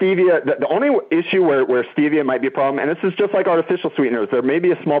 Where stevia, the only issue where stevia might be a problem, and this is just like artificial sweeteners, there may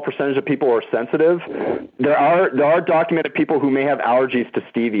be a small percentage of people who are sensitive. There are documented people who may have allergies to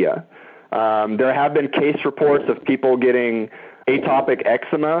stevia. There have been case reports of people getting atopic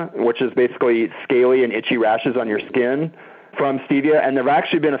eczema, which is basically scaly and itchy rashes on your skin from stevia, and there have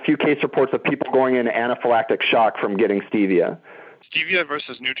actually been a few case reports of people going into anaphylactic shock from getting stevia. Stevia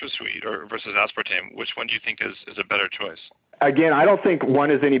versus NutraSweet or versus aspartame, which one do you think is a better choice? Again, I don't think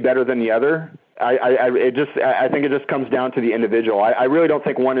one is any better than the other. I think it just comes down to the individual. I really don't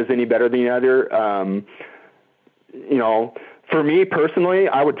think one is any better than the other. For me personally,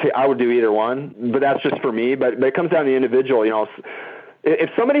 I would do either one, but that's just for me. But it comes down to the individual. If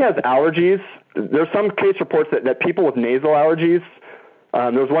somebody has allergies, there's some case reports that people with nasal allergies.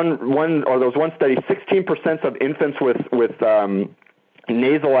 There was one study. 16% of infants with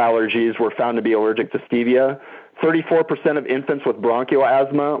nasal allergies were found to be allergic to stevia. 34% of infants with bronchial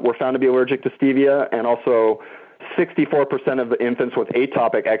asthma were found to be allergic to stevia, and also 64% of the infants with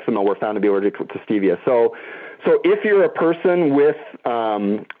atopic eczema were found to be allergic to stevia. So if you're a person with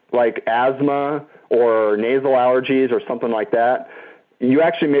like asthma or nasal allergies or something like that, you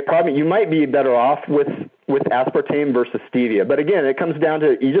actually you might be better off with aspartame versus stevia. But again, it comes down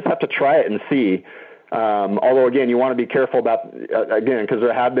to you just have to try it and see. Although, again, you want to be careful about, because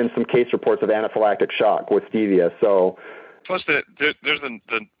there have been some case reports of anaphylactic shock with stevia. So, plus, there's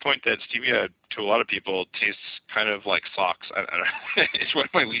the point that stevia, to a lot of people, tastes kind of like socks. I don't know. It's one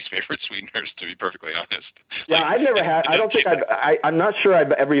of my least favorite sweeteners, to be perfectly honest. Yeah, I've never had. I'm not sure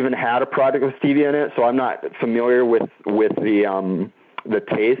I've ever even had a product with stevia in it, so I'm not familiar with the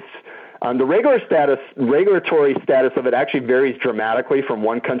taste. The regulatory status of it actually varies dramatically from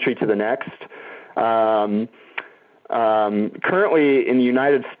one country to the next. Currently in the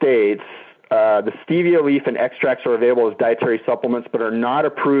United States, the stevia leaf and extracts are available as dietary supplements, but are not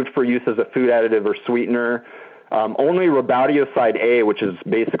approved for use as a food additive or sweetener. Only Rebaudioside A, which is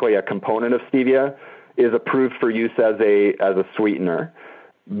basically a component of stevia, is approved for use as a sweetener.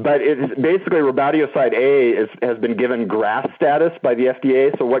 But it's basically Rebaudioside A has been given GRAS status by the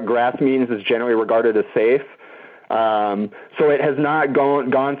FDA. So what GRAS means is generally regarded as safe. So it has not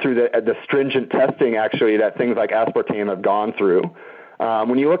gone through the stringent testing, actually, that things like aspartame have gone through.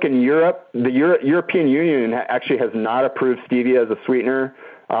 When you look in Europe, the European Union actually has not approved stevia as a sweetener,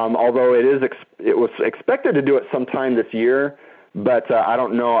 although it was expected to do it sometime this year. But I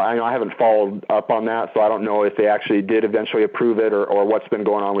don't know. I haven't followed up on that, so I don't know if they actually did eventually approve it or what's been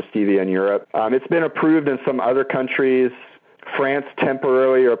going on with stevia in Europe. It's been approved in some other countries. France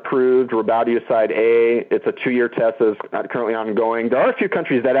temporarily approved Rebaudioside A. It's a 2-year test that is currently ongoing. There are a few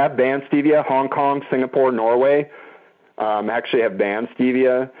countries that have banned stevia. Hong Kong, Singapore, Norway actually have banned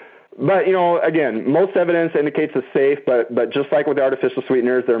stevia. But, again, most evidence indicates it's safe, but just like with the artificial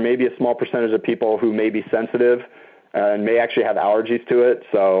sweeteners, there may be a small percentage of people who may be sensitive and may actually have allergies to it.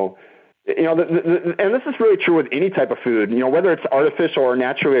 So, and this is really true with any type of food, whether it's artificial or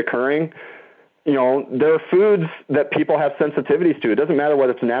naturally occurring. There are foods that people have sensitivities to. It doesn't matter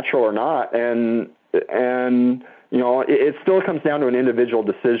whether it's natural or not. And it still comes down to an individual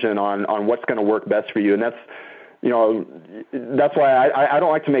decision on what's going to work best for you. And that's why I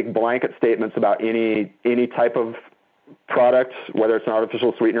don't like to make blanket statements about any type of product, whether it's an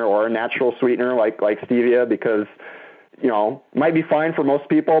artificial sweetener or a natural sweetener like stevia, because, might be fine for most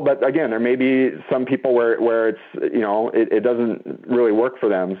people. But again, there may be some people where it's, it doesn't really work for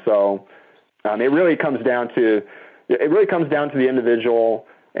them. So, it really comes down to the individual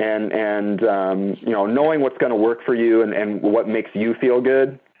and knowing what's going to work for you and what makes you feel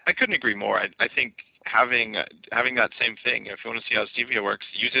good. I couldn't agree more. I think having that same thing. If you want to see how stevia works,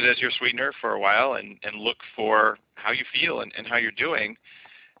 use it as your sweetener for a while and look for how you feel and how you're doing.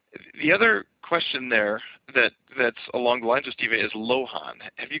 The other question there that's along the lines of stevia is Lohan.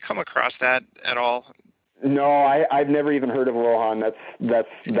 Have you come across that at all? No, I've never even heard of Lohan.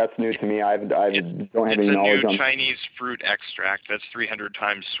 That's new to me. I don't have any knowledge on. It's a new Chinese fruit extract that's 300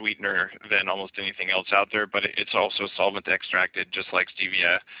 times sweetener than almost anything else out there, but it's also solvent extracted just like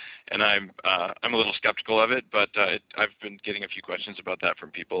stevia. And I'm a little skeptical of it, but I've been getting a few questions about that from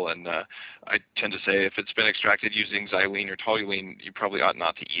people, and I tend to say if it's been extracted using xylene or toluene, you probably ought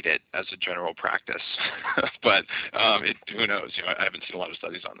not to eat it as a general practice. But who knows? I haven't seen a lot of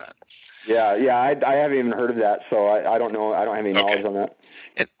studies on that. Yeah, I haven't even heard of that, so I don't know. I don't have any knowledge on that.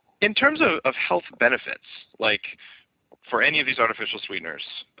 In terms of health benefits, like for any of these artificial sweeteners,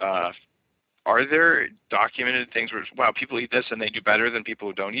 are there documented things where, wow, people eat this and they do better than people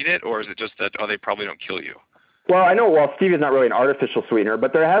who don't eat it, or is it just that, they probably don't kill you? Well, I know, stevia is not really an artificial sweetener,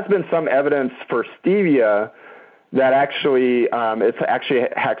 but there has been some evidence for stevia that it's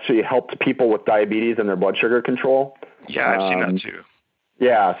actually helped people with diabetes and their blood sugar control. Yeah, I've seen that too.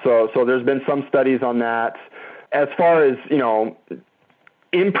 Yeah, so there's been some studies on that. As far as,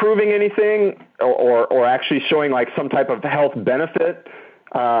 improving anything or actually showing like some type of health benefit,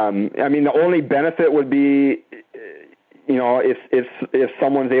 the only benefit would be, if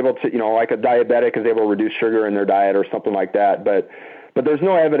someone's able to, like a diabetic is able to reduce sugar in their diet or something like that. But there's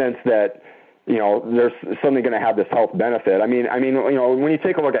no evidence that, there's something going to have this health benefit. When you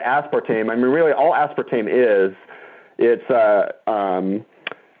take a look at aspartame, really all aspartame is,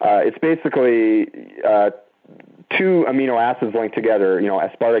 it's basically two amino acids linked together,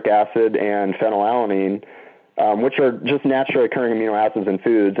 aspartic acid and phenylalanine, which are just naturally occurring amino acids in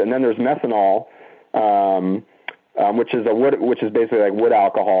foods. And then there's methanol, which is basically like wood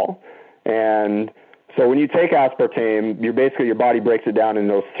alcohol. And so when you take aspartame, your body breaks it down in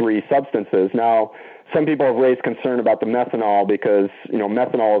those three substances. Now, some people have raised concern about the methanol because,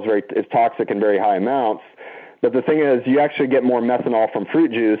 methanol is toxic in very high amounts. But the thing is, you actually get more methanol from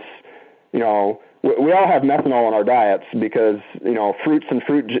fruit juice. We all have methanol in our diets because, fruits and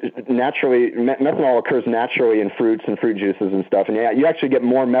methanol occurs naturally in fruits and fruit juices and stuff. And you actually get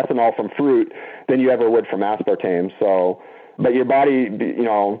more methanol from fruit than you ever would from aspartame. So, but your body,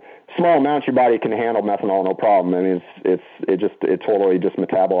 small amounts, your body can handle methanol no problem. It totally just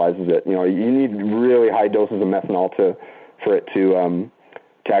metabolizes it. You need really high doses of methanol for it to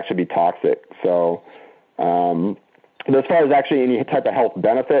actually be toxic. So, but as far as actually any type of health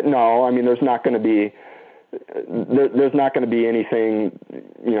benefit, no. There's not going to be anything.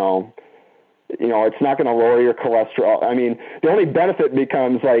 It's not going to lower your cholesterol. The only benefit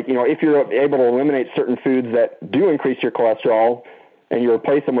becomes like if you're able to eliminate certain foods that do increase your cholesterol, and you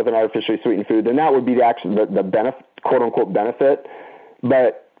replace them with an artificially sweetened food, then that would be the benefit, quote unquote benefit.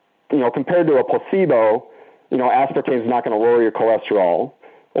 But compared to a placebo, aspartame is not going to lower your cholesterol,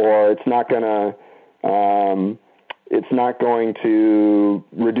 or it's not going to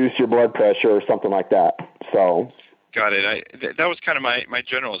reduce your blood pressure or something like that. So, got it. That was kind of my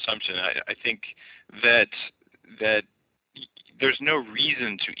general assumption. I think that there's no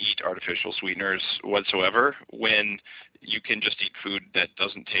reason to eat artificial sweeteners whatsoever when you can just eat food that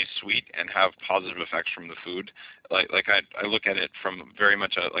doesn't taste sweet and have positive effects from the food. Like I look at it from very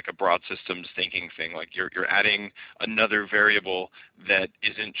much a broad systems thinking thing. Like you're adding another variable that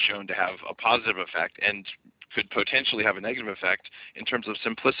isn't shown to have a positive effect and could potentially have a negative effect in terms of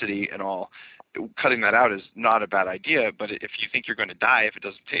simplicity and all. Cutting that out is not a bad idea, but if you think you're going to die if it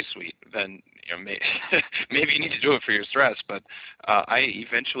doesn't taste sweet, then maybe you need to do it for your stress. But I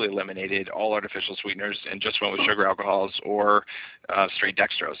eventually eliminated all artificial sweeteners and just went with sugar alcohols or straight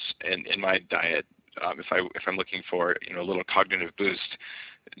dextrose in my diet. If I'm looking for a little cognitive boost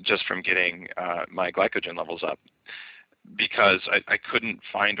just from getting my glycogen levels up, because I couldn't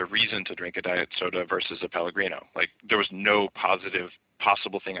find a reason to drink a diet soda versus a Pellegrino. Like there was no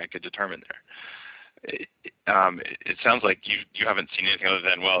possible thing I could determine there. It sounds like you haven't seen anything other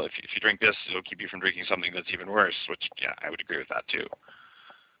than, well, if you drink this, it'll keep you from drinking something that's even worse, which, yeah, I would agree with that too.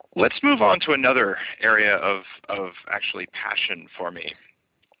 Let's move on to another area of actually passion for me.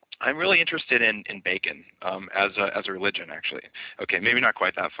 I'm really interested in bacon as a religion, actually. Okay, maybe not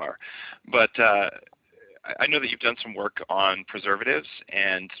quite that far, but I know that you've done some work on preservatives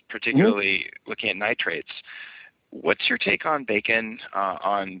and particularly looking at nitrates. What's your take on bacon,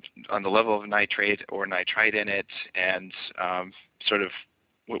 on the level of nitrate or nitrite in it, and sort of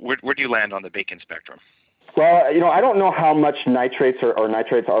where do you land on the bacon spectrum? Well, I don't know how much nitrates or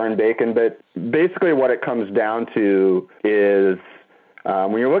nitrates are in bacon, but basically what it comes down to is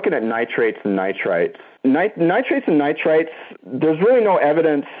when you're looking at nitrates and nitrites, nitrates and nitrites, there's really no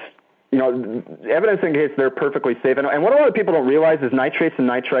evidence, evidence indicates they're perfectly safe. And what a lot of people don't realize is nitrates and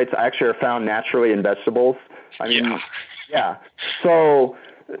nitrites actually are found naturally in vegetables. I mean, yeah. So,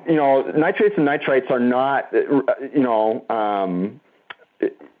 nitrates and nitrites are not, because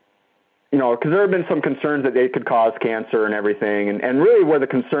there have been some concerns that they could cause cancer and everything. And really where the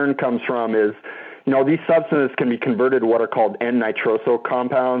concern comes from is, these substances can be converted to what are called N-nitroso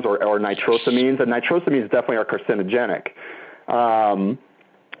compounds or nitrosamines, and nitrosamines definitely are carcinogenic.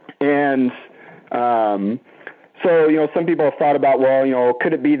 So, some people have thought about, well,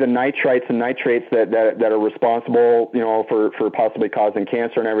 could it be the nitrites and nitrates that are responsible, for possibly causing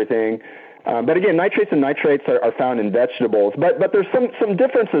cancer and everything? But again, nitrates and nitrates are found in vegetables, but there's some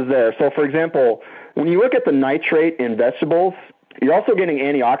differences there. So, for example, when you look at the nitrate in vegetables, you're also getting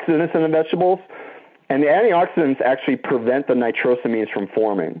antioxidants in the vegetables, and the antioxidants actually prevent the nitrosamines from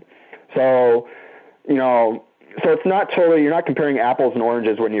forming. So, so it's not totally, you're not comparing apples and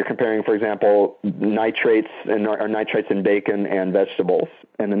oranges when you're comparing, for example, nitrates or nitrates in bacon and vegetables.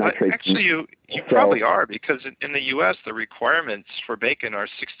 And the nitrates. Actually, you probably are, because in the U.S. the requirements for bacon are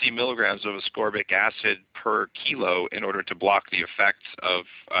 60 milligrams of ascorbic acid per kilo in order to block the effects of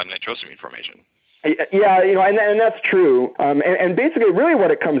nitrosamine formation. Yeah, and that's true. And basically, really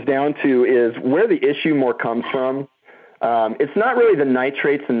what it comes down to is where the issue more comes from. It's not really the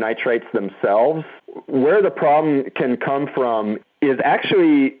nitrates and nitrites themselves. Where the problem can come from is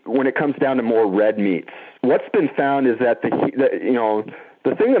actually when it comes down to more red meats. What's been found is that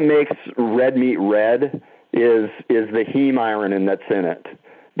the thing that makes red meat red is the heme iron that's in it.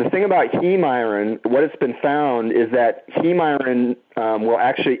 The thing about heme iron, what it's been found is that heme iron will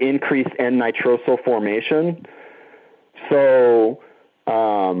actually increase N-nitroso formation. So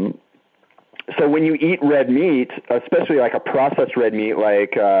when you eat red meat, especially like a processed red meat,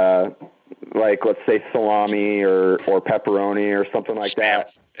 like let's say salami or pepperoni or something like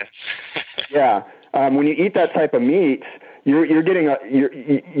that. Yeah. When you eat that type of meat,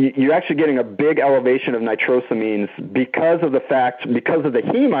 you're actually getting a big elevation of nitrosamines because of the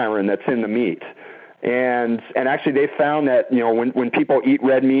heme iron that's in the meat. And actually they found that, when people eat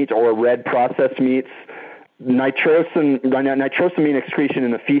red meat or red processed meats, nitrosamine excretion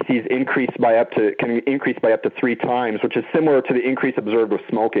in the feces can increase by up to 3 times, which is similar to the increase observed with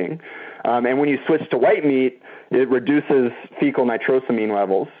smoking. And when you switch to white meat, it reduces fecal nitrosamine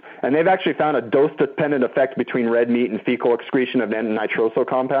levels. And they've actually found a dose-dependent effect between red meat and fecal excretion of N-nitroso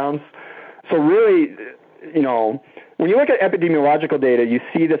compounds. So really, when you look at epidemiological data, you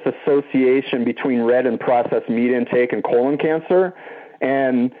see this association between red and processed meat intake and colon cancer.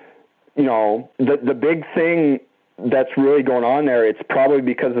 And the big thing that's really going on there, it's probably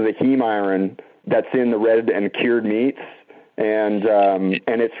because of the heme iron that's in the red and cured meats, and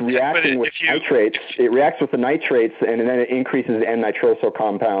it's reacting with nitrates. It reacts with the nitrates, and then it increases N-nitroso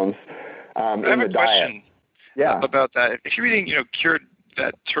compounds in the diet. I have a question about that. If you're eating, cured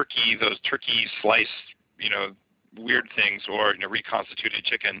those turkey slice, weird things, or reconstituted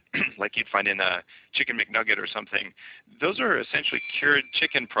chicken, like you'd find in a chicken McNugget or something, those are essentially cured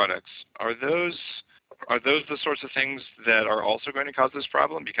chicken products. Are those the sorts of things that are also going to cause this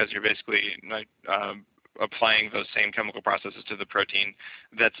problem, because you're basically applying those same chemical processes to the protein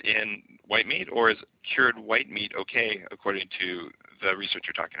that's in white meat, or is cured white meat okay according to the research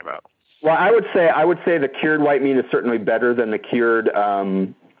you're talking about? Well, I would say the cured white meat is certainly better than the cured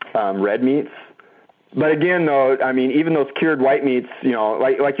red meats. But again, though, I mean, even those cured white meats,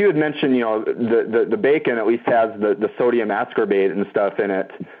 like you had mentioned, the bacon at least has the sodium ascorbate and stuff in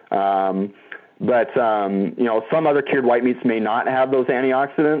it. But some other cured white meats may not have those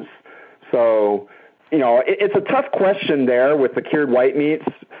antioxidants. So, it's a tough question there with the cured white meats,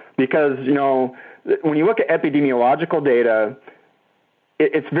 because, when you look at epidemiological data,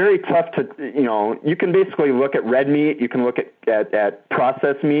 it's very tough to, you can basically look at red meat, you can look at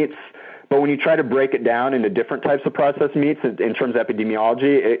processed meats. But when you try to break it down into different types of processed meats in terms of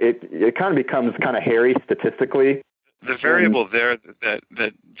epidemiology, it kind of becomes kind of hairy statistically. The variable there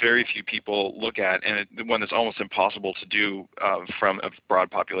that very few people look at, and the one that's almost impossible to do from a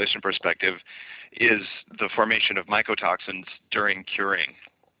broad population perspective, is the formation of mycotoxins during curing,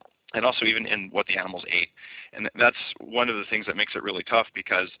 and also even in what the animals ate. And that's one of the things that makes it really tough,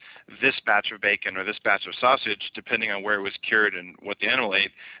 because this batch of bacon or this batch of sausage, depending on where it was cured and what the animal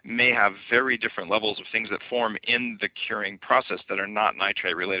ate, may have very different levels of things that form in the curing process that are not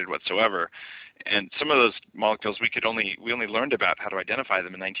nitrate related whatsoever. And some of those molecules we only learned about how to identify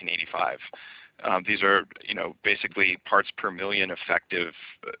them in 1985. These are, basically parts per million effective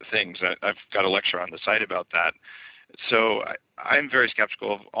things. I've got a lecture on the site about that. So I'm very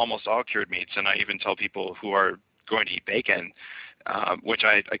skeptical of almost all cured meats, and I even tell people who are going to eat bacon, which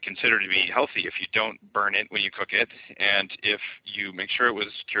I consider to be healthy if you don't burn it when you cook it, and if you make sure it was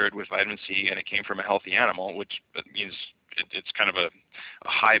cured with vitamin C and it came from a healthy animal, which means it's kind of a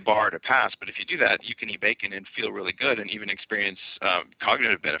high bar to pass, but if you do that, you can eat bacon and feel really good and even experience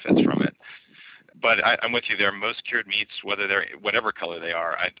cognitive benefits from it. But I'm with you there. Most cured meats, whether they're whatever color they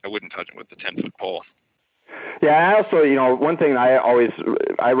are, I wouldn't touch them with the 10-foot pole. Yeah, I also, one thing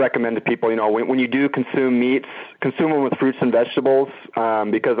I recommend to people, when you do consume meats, consume them with fruits and vegetables,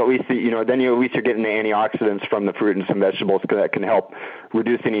 because at least, then at least you're getting the antioxidants from the fruit and some vegetables that can help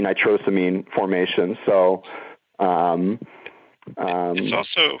reduce any nitrosamine formation. So, it's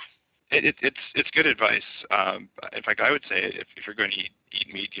also it's good advice. In fact, I would say if you're going to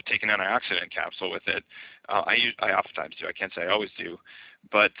eat meat, you take an antioxidant capsule with it. I oftentimes do. I can't say I always do,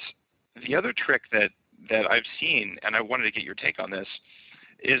 but the other trick that I've seen, and I wanted to get your take on this,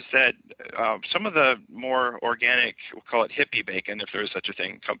 is that some of the more organic, we'll call it hippie bacon, if there is such a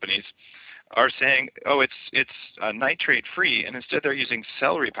thing, companies are saying, oh, it's nitrate free, and instead they're using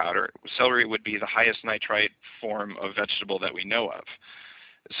celery powder. Celery would be the highest nitrite form of vegetable that we know of.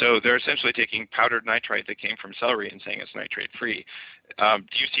 So they're essentially taking powdered nitrite that came from celery and saying it's nitrate free.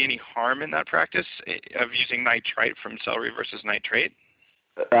 Do you see any harm in that practice of using nitrite from celery versus nitrate?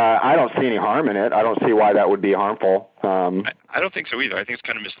 I don't see any harm in it. I don't see why that would be harmful. I don't think so either. I think it's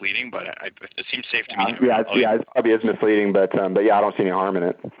kind of misleading, but it seems safe to me. It probably is misleading, but yeah, I don't see any harm in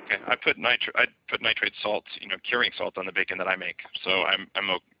it. Okay, I put nitrate salt, curing salt on the bacon that I make, so I'm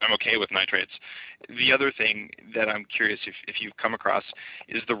okay with nitrates. The other thing that I'm curious if you've come across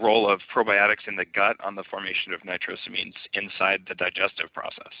is the role of probiotics in the gut on the formation of nitrosamines inside the digestive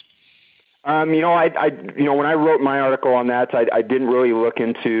process. When I wrote my article on that, I didn't really look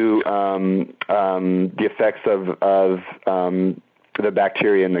into the effects of the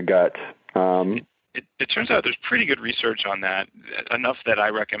bacteria in the gut. It turns out there's pretty good research on that, enough that I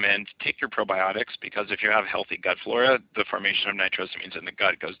recommend take your probiotics, because if you have healthy gut flora, the formation of nitrosamines in the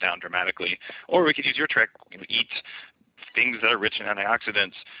gut goes down dramatically. Or we could use your trick, eat things that are rich in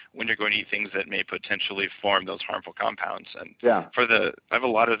antioxidants when you're going to eat things that may potentially form those harmful compounds. And yeah, I have a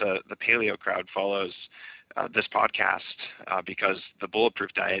lot of the paleo crowd follows this podcast because the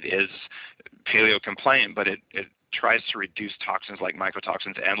Bulletproof diet is paleo compliant, but it tries to reduce toxins like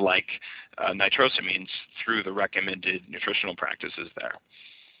mycotoxins and like nitrosamines through the recommended nutritional practices there.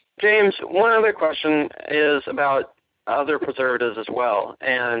 James, one other question is about other preservatives as well,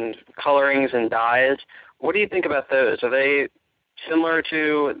 and colorings and dyes. What do you think about those? Are they similar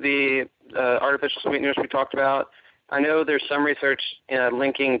to the artificial sweeteners we talked about? I know there's some research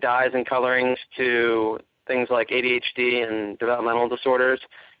linking dyes and colorings to things like ADHD and developmental disorders.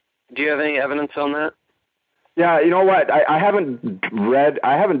 Do you have any evidence on that? Yeah, you know what? I haven't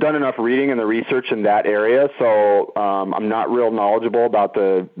done enough reading in the research in that area, so I'm not real knowledgeable about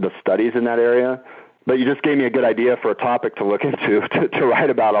the studies in that area. But you just gave me a good idea for a topic to look into to write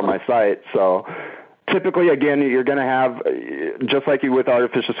about on my site. So typically, again, you're going to have, just like you with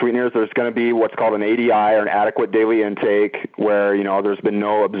artificial sweeteners, there's going to be what's called an ADI, or an adequate daily intake, where, there's been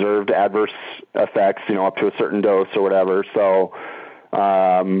no observed adverse effects, up to a certain dose or whatever. So,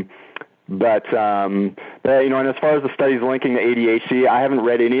 and as far as the studies linking to ADHD, I haven't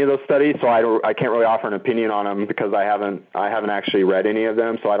read any of those studies, so I can't really offer an opinion on them because I haven't actually read any of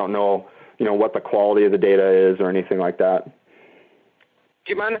them, so I don't know, what the quality of the data is or anything like that.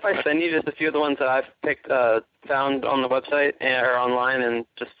 Do you mind if I send you just a few of the ones that I've found on the website or online, and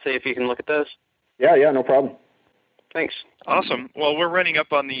just see if you can look at those? Yeah, no problem. Thanks. Awesome. Well, we're running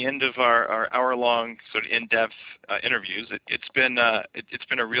up on the end of our hour-long sort of in-depth interviews. It's been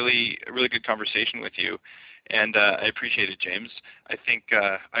a really good conversation with you, and I appreciate it, James. I think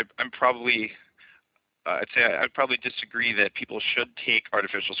I'd probably disagree that people should take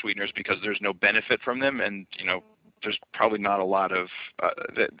artificial sweeteners because there's no benefit from them, and there's probably not a lot of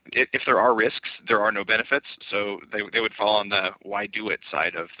if there are risks, there are no benefits. So they would fall on the why do it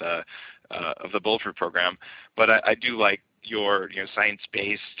side of the Bulletproof program. But I do like your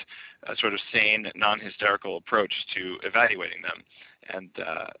science-based, sort of sane, non-hysterical approach to evaluating them, and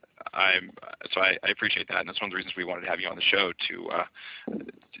I appreciate that, and that's one of the reasons we wanted to have you on the show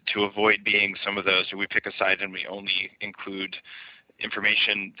to avoid being some of those who we pick a side and we only include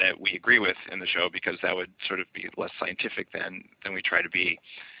information that we agree with in the show, because that would sort of be less scientific than we try to be,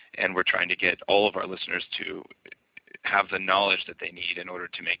 and we're trying to get all of our listeners to have the knowledge that they need in order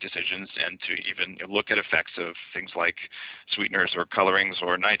to make decisions and to even look at effects of things like sweeteners or colorings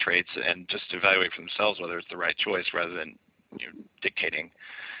or nitrates, and just evaluate for themselves whether it's the right choice rather than dictating.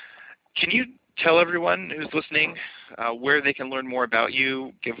 Can you tell everyone who's listening where they can learn more about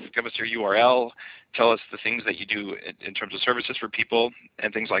you. Give us your URL. Tell us the things that you do in terms of services for people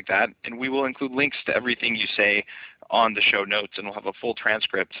and things like that. And we will include links to everything you say on the show notes, and we'll have a full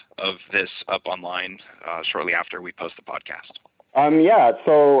transcript of this up online shortly after we post the podcast.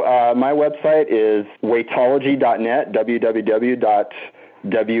 So my website is weightology.net,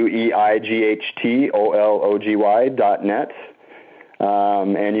 www.weightology.net.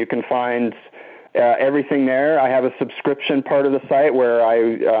 And you can find everything there. I have a subscription part of the site where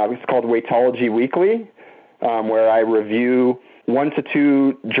it's called Weightology Weekly, where I review 1 to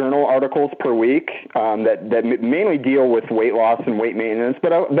 2 journal articles per week that mainly deal with weight loss and weight maintenance,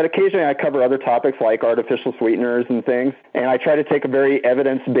 but occasionally I cover other topics like artificial sweeteners and things. And I try to take a very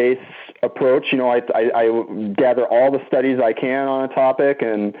evidence-based approach. I gather all the studies I can on a topic,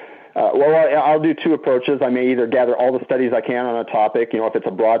 and I'll do 2 approaches. I may either gather all the studies I can on a topic, if it's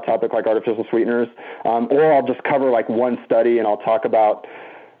a broad topic like artificial sweeteners, or I'll just cover like one study and I'll talk about,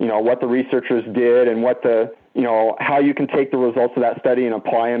 what the researchers did and what how you can take the results of that study and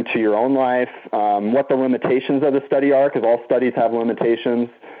apply them to your own life, what the limitations of the study are, because all studies have limitations.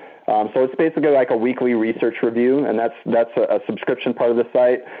 So it's basically like a weekly research review, and that's a subscription part of the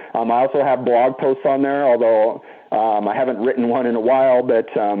site. I also have blog posts on there, although I haven't written one in a while, but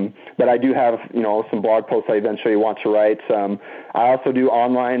I do have some blog posts I eventually want to write. I also do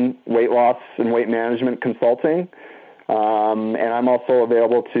online weight loss and weight management consulting, and I'm also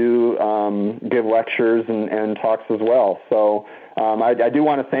available to give lectures and talks as well. So I do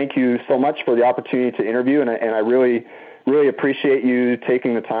want to thank you so much for the opportunity to interview, and I really appreciate you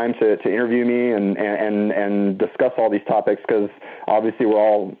taking the time to interview me and discuss all these topics, because obviously we're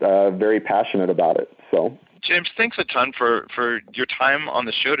all very passionate about it. So, James, thanks a ton for your time on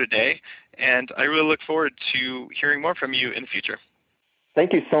the show today, and I really look forward to hearing more from you in the future.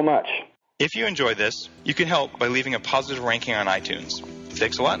 Thank you so much. If you enjoyed this, you can help by leaving a positive ranking on iTunes.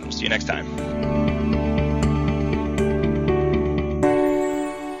 Thanks a lot. See you next time.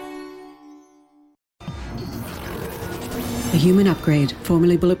 The Human Upgrade,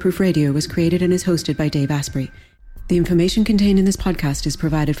 formerly Bulletproof Radio, was created and is hosted by Dave Asprey. The information contained in this podcast is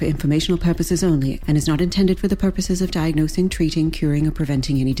provided for informational purposes only and is not intended for the purposes of diagnosing, treating, curing, or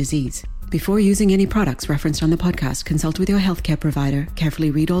preventing any disease. Before using any products referenced on the podcast, consult with your healthcare provider,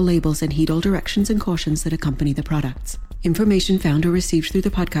 carefully read all labels, and heed all directions and cautions that accompany the products. Information found or received through the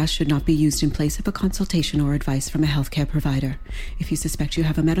podcast should not be used in place of a consultation or advice from a healthcare provider. If you suspect you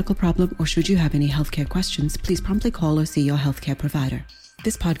have a medical problem or should you have any healthcare questions, please promptly call or see your healthcare provider.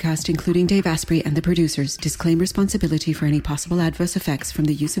 This podcast, including Dave Asprey and the producers, disclaim responsibility for any possible adverse effects from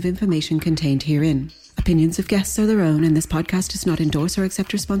the use of information contained herein. Opinions of guests are their own, and this podcast does not endorse or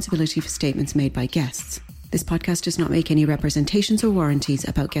accept responsibility for statements made by guests. This podcast does not make any representations or warranties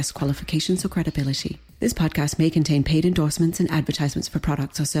about guest qualifications or credibility. This podcast may contain paid endorsements and advertisements for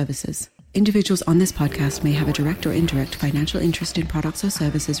products or services. Individuals on this podcast may have a direct or indirect financial interest in products or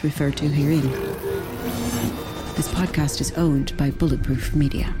services referred to herein. This podcast is owned by Bulletproof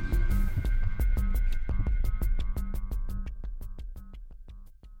Media.